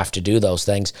don't have to do those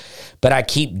things. But I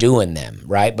keep doing them,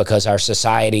 right? Because our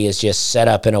society is just set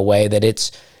up in a way that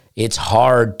it's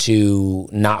hard to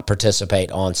not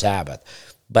participate on Sabbath.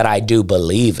 But I do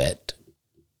believe it,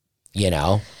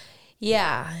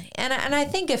 Yeah, and I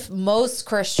think if most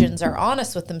Christians are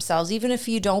honest with themselves, even if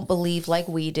you don't believe like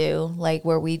we do, like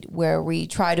where we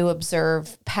try to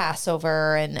observe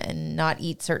Passover and not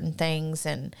eat certain things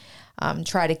and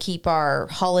try to keep our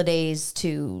holidays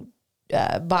to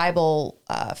Bible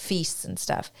feasts and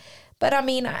stuff. But I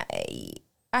mean,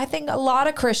 I think a lot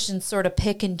of Christians sort of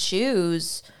pick and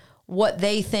choose what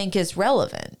they think is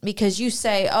relevant, because you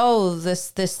say, oh,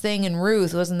 this thing in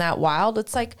Ruth, wasn't that wild?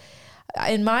 It's like,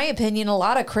 in my opinion, a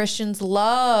lot of Christians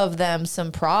love them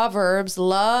some Proverbs,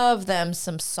 love them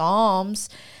some Psalms,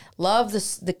 love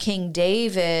the King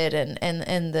David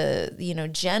and the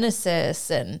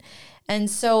Genesis and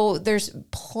so there's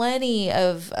plenty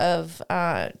of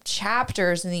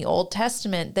chapters in the Old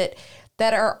Testament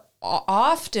that are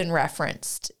often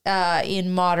referenced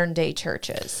in modern day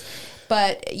churches.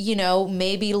 But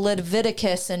maybe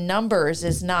Leviticus and Numbers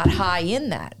is not high in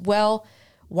that. Well,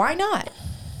 why not?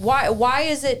 Why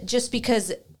is it just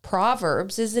because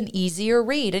Proverbs is an easier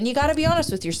read? And you got to be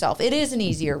honest with yourself. It is an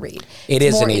easier read.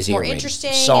 It's more read.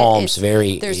 Interesting. Psalms,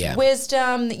 there's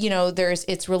wisdom,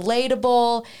 it's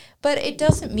relatable, but it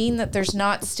doesn't mean that there's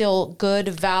not still good,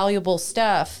 valuable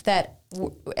stuff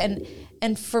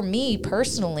and for me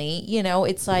personally,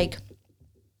 it's like,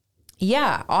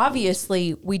 yeah,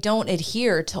 obviously we don't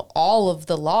adhere to all of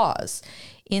the laws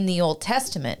in the Old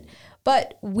Testament,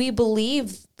 but we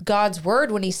believe God's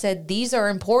word when he said, these are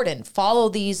important, follow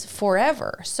these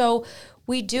forever. So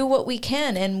we do what we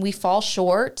can, and we fall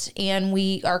short, and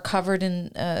we are covered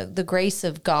in the grace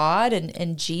of God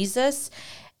and Jesus.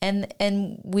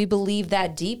 And we believe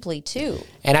that deeply too.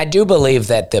 And I do believe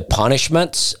that the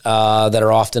punishments that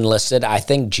are often listed, I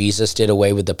think Jesus did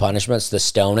away with the punishments, the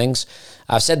stonings.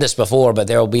 I've said this before, but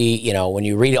there'll be, when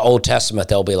you read the Old Testament,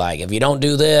 they'll be like, if you don't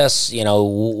do this,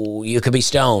 you could be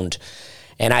stoned.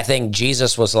 And I think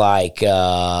Jesus was like,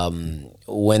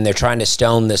 when they're trying to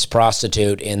stone this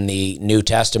prostitute in the New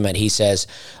Testament, he says,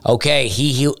 okay,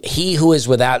 he who is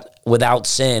without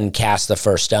sin cast the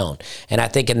first stone. And I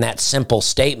think in that simple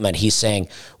statement, he's saying,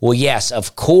 well, yes,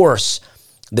 of course,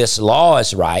 this law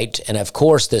is right, and of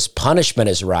course, this punishment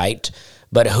is right,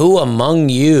 but who among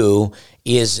you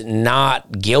is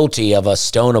not guilty of a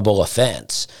stonable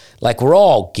offense? Like, we're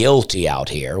all guilty out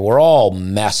here. We're all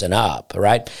messing up,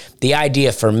 right? The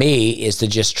idea for me is to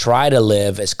just try to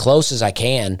live as close as I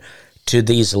can to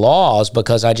these laws,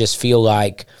 because I just feel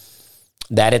like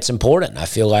that it's important. I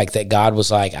feel like that God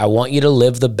was like, I want you to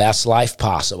live the best life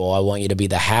possible. I want you to be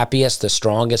the happiest, the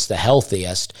strongest, the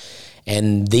healthiest,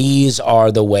 and these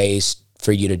are the ways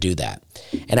for you to do that.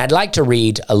 And I'd like to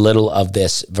read a little of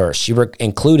this verse. She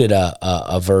included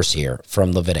a verse here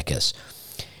from Leviticus.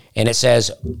 And it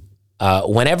says,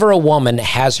 whenever a woman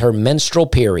has her menstrual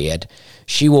period,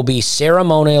 she will be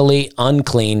ceremonially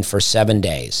unclean for 7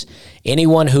 days.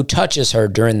 Anyone who touches her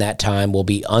during that time will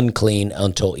be unclean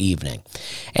until evening.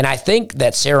 And I think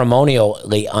that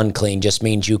ceremonially unclean just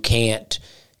means you can't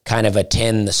kind of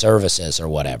attend the services or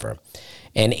whatever.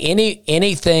 And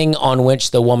anything on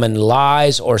which the woman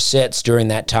lies or sits during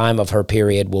that time of her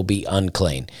period will be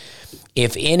unclean.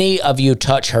 If any of you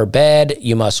touch her bed,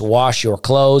 you must wash your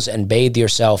clothes and bathe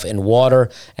yourself in water,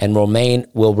 and will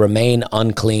remain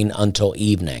unclean until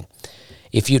evening.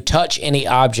 If you touch any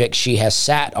object she has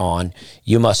sat on,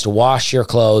 you must wash your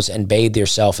clothes and bathe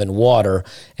yourself in water,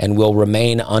 and will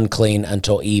remain unclean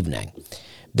until evening.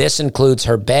 This includes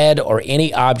her bed or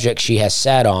any object she has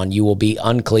sat on. You will be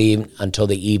unclean until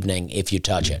the evening if you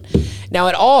touch it. Now,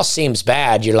 it all seems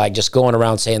bad. You're like just going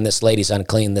around saying this lady's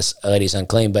unclean, this lady's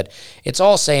unclean, but it's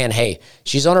all saying, hey,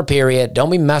 she's on her period. Don't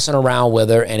be messing around with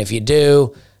her. And if you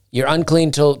do, you're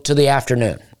unclean till the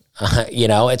afternoon.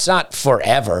 It's not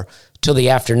forever. Till the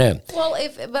afternoon. Well,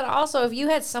 but also if you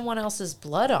had someone else's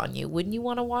blood on you, wouldn't you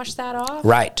want to wash that off?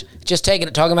 Right. Just talking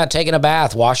about taking a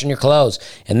bath, washing your clothes.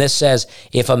 And this says,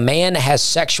 if a man has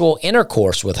sexual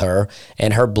intercourse with her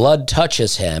and her blood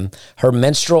touches him, her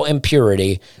menstrual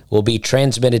impurity will be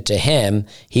transmitted to him.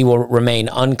 He will remain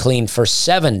unclean for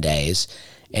 7 days,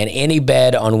 and any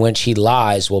bed on which he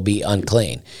lies will be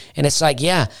unclean. And it's like,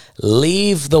 yeah,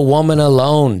 leave the woman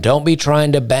alone. Don't be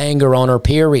trying to bang her on her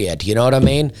period. You know what I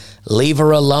mean? Leave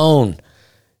her alone.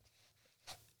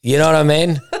 You know what I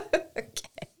mean? Okay.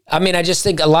 I mean, I just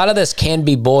think a lot of this can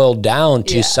be boiled down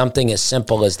to something as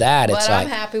simple as that. But I'm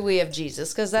happy we have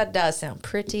Jesus, because that does sound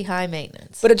pretty high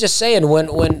maintenance. But it's just saying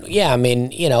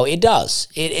it does.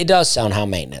 It does sound high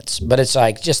maintenance. But it's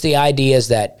like just the idea is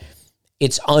that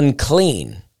it's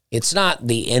unclean. It's not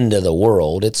the end of the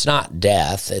world. It's not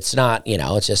death. It's not,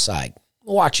 it's just like,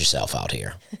 watch yourself out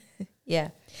here. Yeah.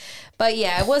 But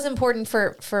yeah, it was important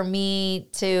for me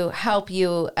to help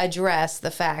you address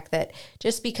the fact that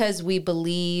just because we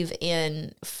believe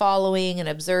in following and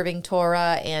observing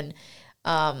Torah and,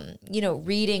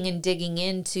 reading and digging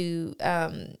into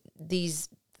these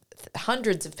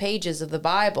hundreds of pages of the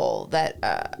Bible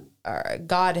that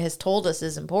God has told us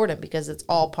is important because it's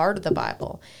all part of the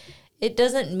Bible, it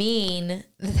doesn't mean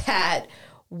that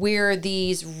we're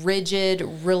these rigid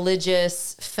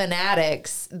religious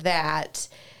fanatics that,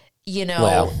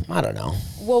 Well, I don't know.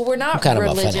 Well, we're not kind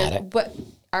religious, of a fanatic. but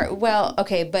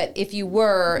okay, but if you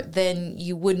were, then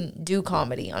you wouldn't do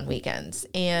comedy on weekends.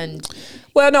 And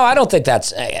well, no, I don't think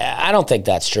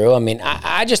that's true. I mean,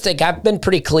 I just think I've been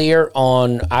pretty clear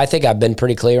on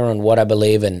what I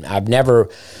believe, and I've never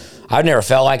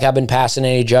felt like I've been passing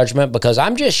any judgment because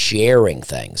I'm just sharing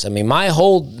things. I mean, my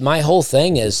whole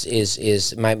thing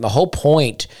is my whole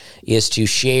point is to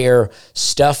share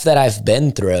stuff that I've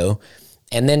been through,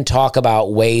 and then talk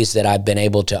about ways that I've been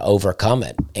able to overcome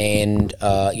it. And,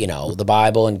 the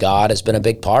Bible and God has been a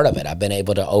big part of it. I've been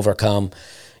able to overcome,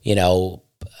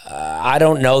 I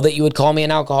don't know that you would call me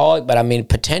an alcoholic, but I mean,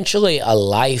 potentially a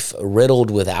life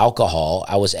riddled with alcohol,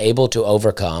 I was able to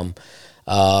overcome,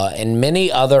 and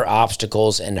many other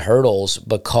obstacles and hurdles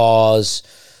because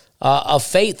of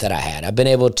faith that I had. I've been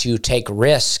able to take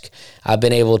risk. I've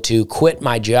been able to quit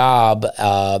my job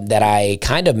that I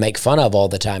kind of make fun of all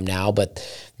the time now, but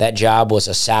that job was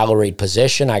a salaried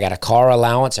position. I got a car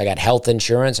allowance. I got health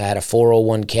insurance. I had a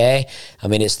 401k. I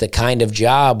mean, it's the kind of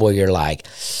job where you're like,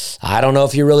 I don't know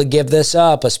if you really give this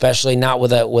up, especially not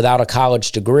without a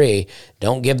college degree.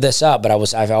 Don't give this up. But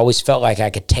I've always felt like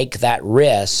I could take that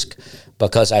risk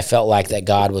because I felt like that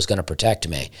God was going to protect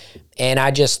me. And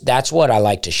that's what I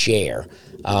like to share.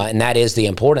 And that is the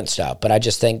important stuff. But I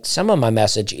just think some of my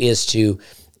message is to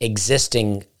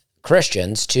existing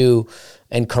Christians to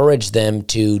encourage them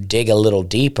to dig a little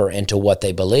deeper into what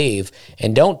they believe.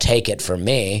 And don't take it from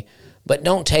me, but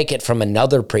don't take it from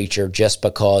another preacher just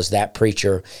because that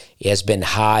preacher has been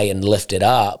high and lifted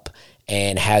up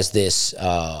and has this,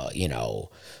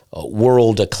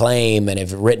 world acclaim and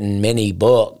have written many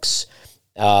books.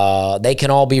 They can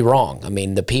all be wrong. I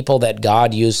mean, the people that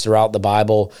God used throughout the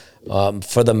Bible,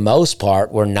 for the most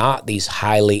part, were not these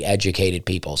highly educated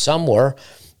people. Some were,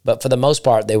 but for the most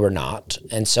part, they were not.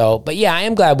 And so, but yeah, I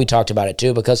am glad we talked about it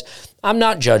too, because I'm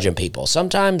not judging people.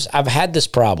 Sometimes I've had this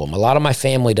problem. A lot of my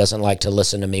family doesn't like to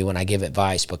listen to me when I give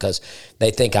advice because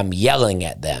they think I'm yelling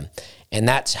at them. And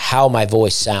that's how my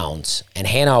voice sounds. And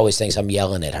Hannah always thinks I'm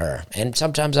yelling at her. And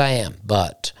sometimes I am.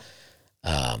 But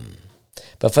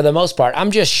for the most part,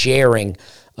 I'm just sharing,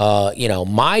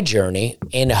 my journey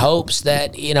in hopes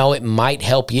that, it might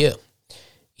help you.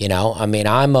 I mean,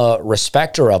 I'm a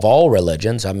respecter of all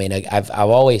religions. I mean, I've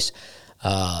always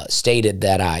stated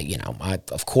that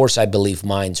of course I believe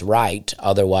mine's right.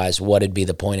 Otherwise, what'd be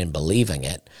the point in believing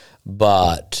it?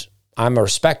 But I'm a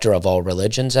respecter of all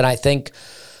religions, and I think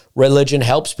religion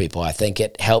helps people. I think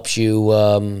it helps you,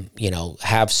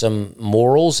 have some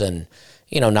morals, and,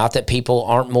 not that people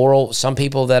aren't moral. Some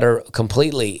people that are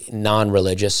completely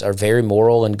non-religious are very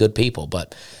moral and good people.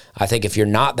 But I think if you're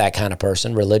not that kind of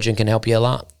person, religion can help you a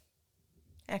lot.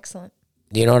 Excellent.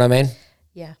 Do you know what I mean?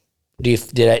 Yeah.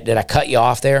 Did I cut you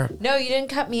off there? No, you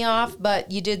didn't cut me off,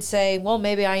 but you did say, well,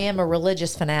 maybe I am a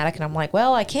religious fanatic. And I'm like,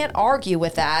 well, I can't argue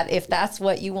with that if that's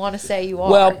what you want to say you are.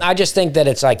 Well, I just think that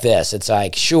it's like this. It's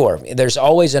like, sure, there's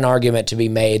always an argument to be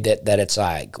made that it's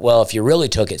like, well, if you really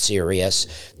took it serious,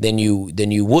 then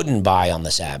you wouldn't buy on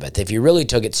the Sabbath. If you really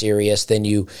took it serious, then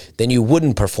you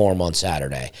wouldn't perform on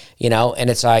Saturday. And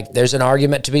it's like, there's an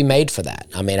argument to be made for that.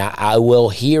 I mean, I will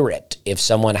hear it if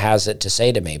someone has it to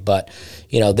say to me. But,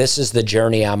 this is the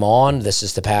journey I'm on. This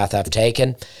is the path I've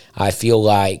taken. I feel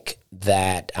like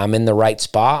that I'm in the right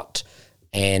spot,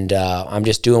 and I'm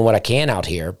just doing what I can out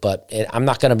here. But I'm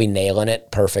not going to be nailing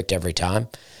it perfect every time.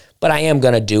 But I am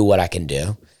going to do what I can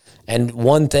do. And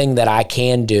one thing that I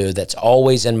can do that's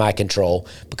always in my control,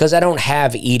 because I don't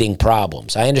have eating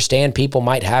problems. I understand people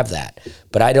might have that,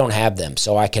 but I don't have them.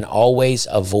 So I can always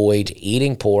avoid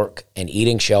eating pork and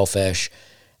eating shellfish,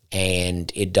 and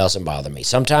it doesn't bother me.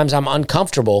 Sometimes I'm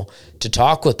uncomfortable to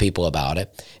talk with people about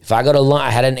it. If I go to lunch,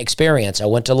 I had an experience. I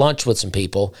went to lunch with some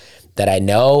people that I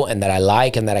know and that I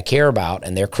like and that I care about,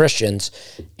 and they're Christians,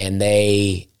 and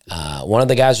they, one of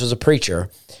the guys was a preacher,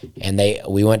 and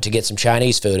we went to get some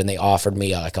Chinese food, and they offered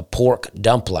me like a pork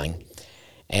dumpling,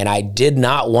 and I did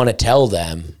not want to tell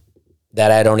them that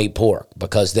I don't eat pork,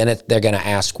 because then they're going to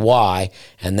ask why,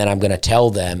 and then I'm going to tell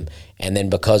them, and then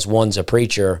because one's a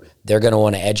preacher, they're going to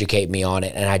want to educate me on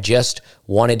it, and I just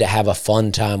wanted to have a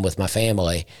fun time with my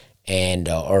family and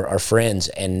or friends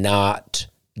and not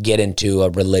get into a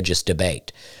religious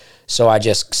debate. So I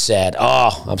just said,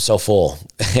 oh, I'm so full.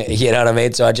 You know what I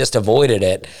mean? So I just avoided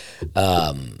it,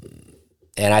 and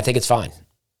I think it's fine.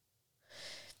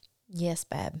 Yes,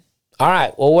 babe. All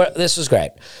right. Well, this was great.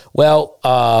 Well,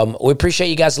 we appreciate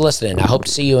you guys listening. I hope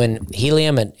to see you in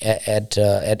Helium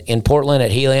in Portland at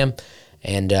Helium,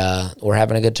 and we're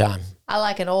having a good time. I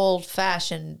like an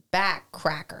old-fashioned back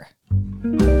cracker.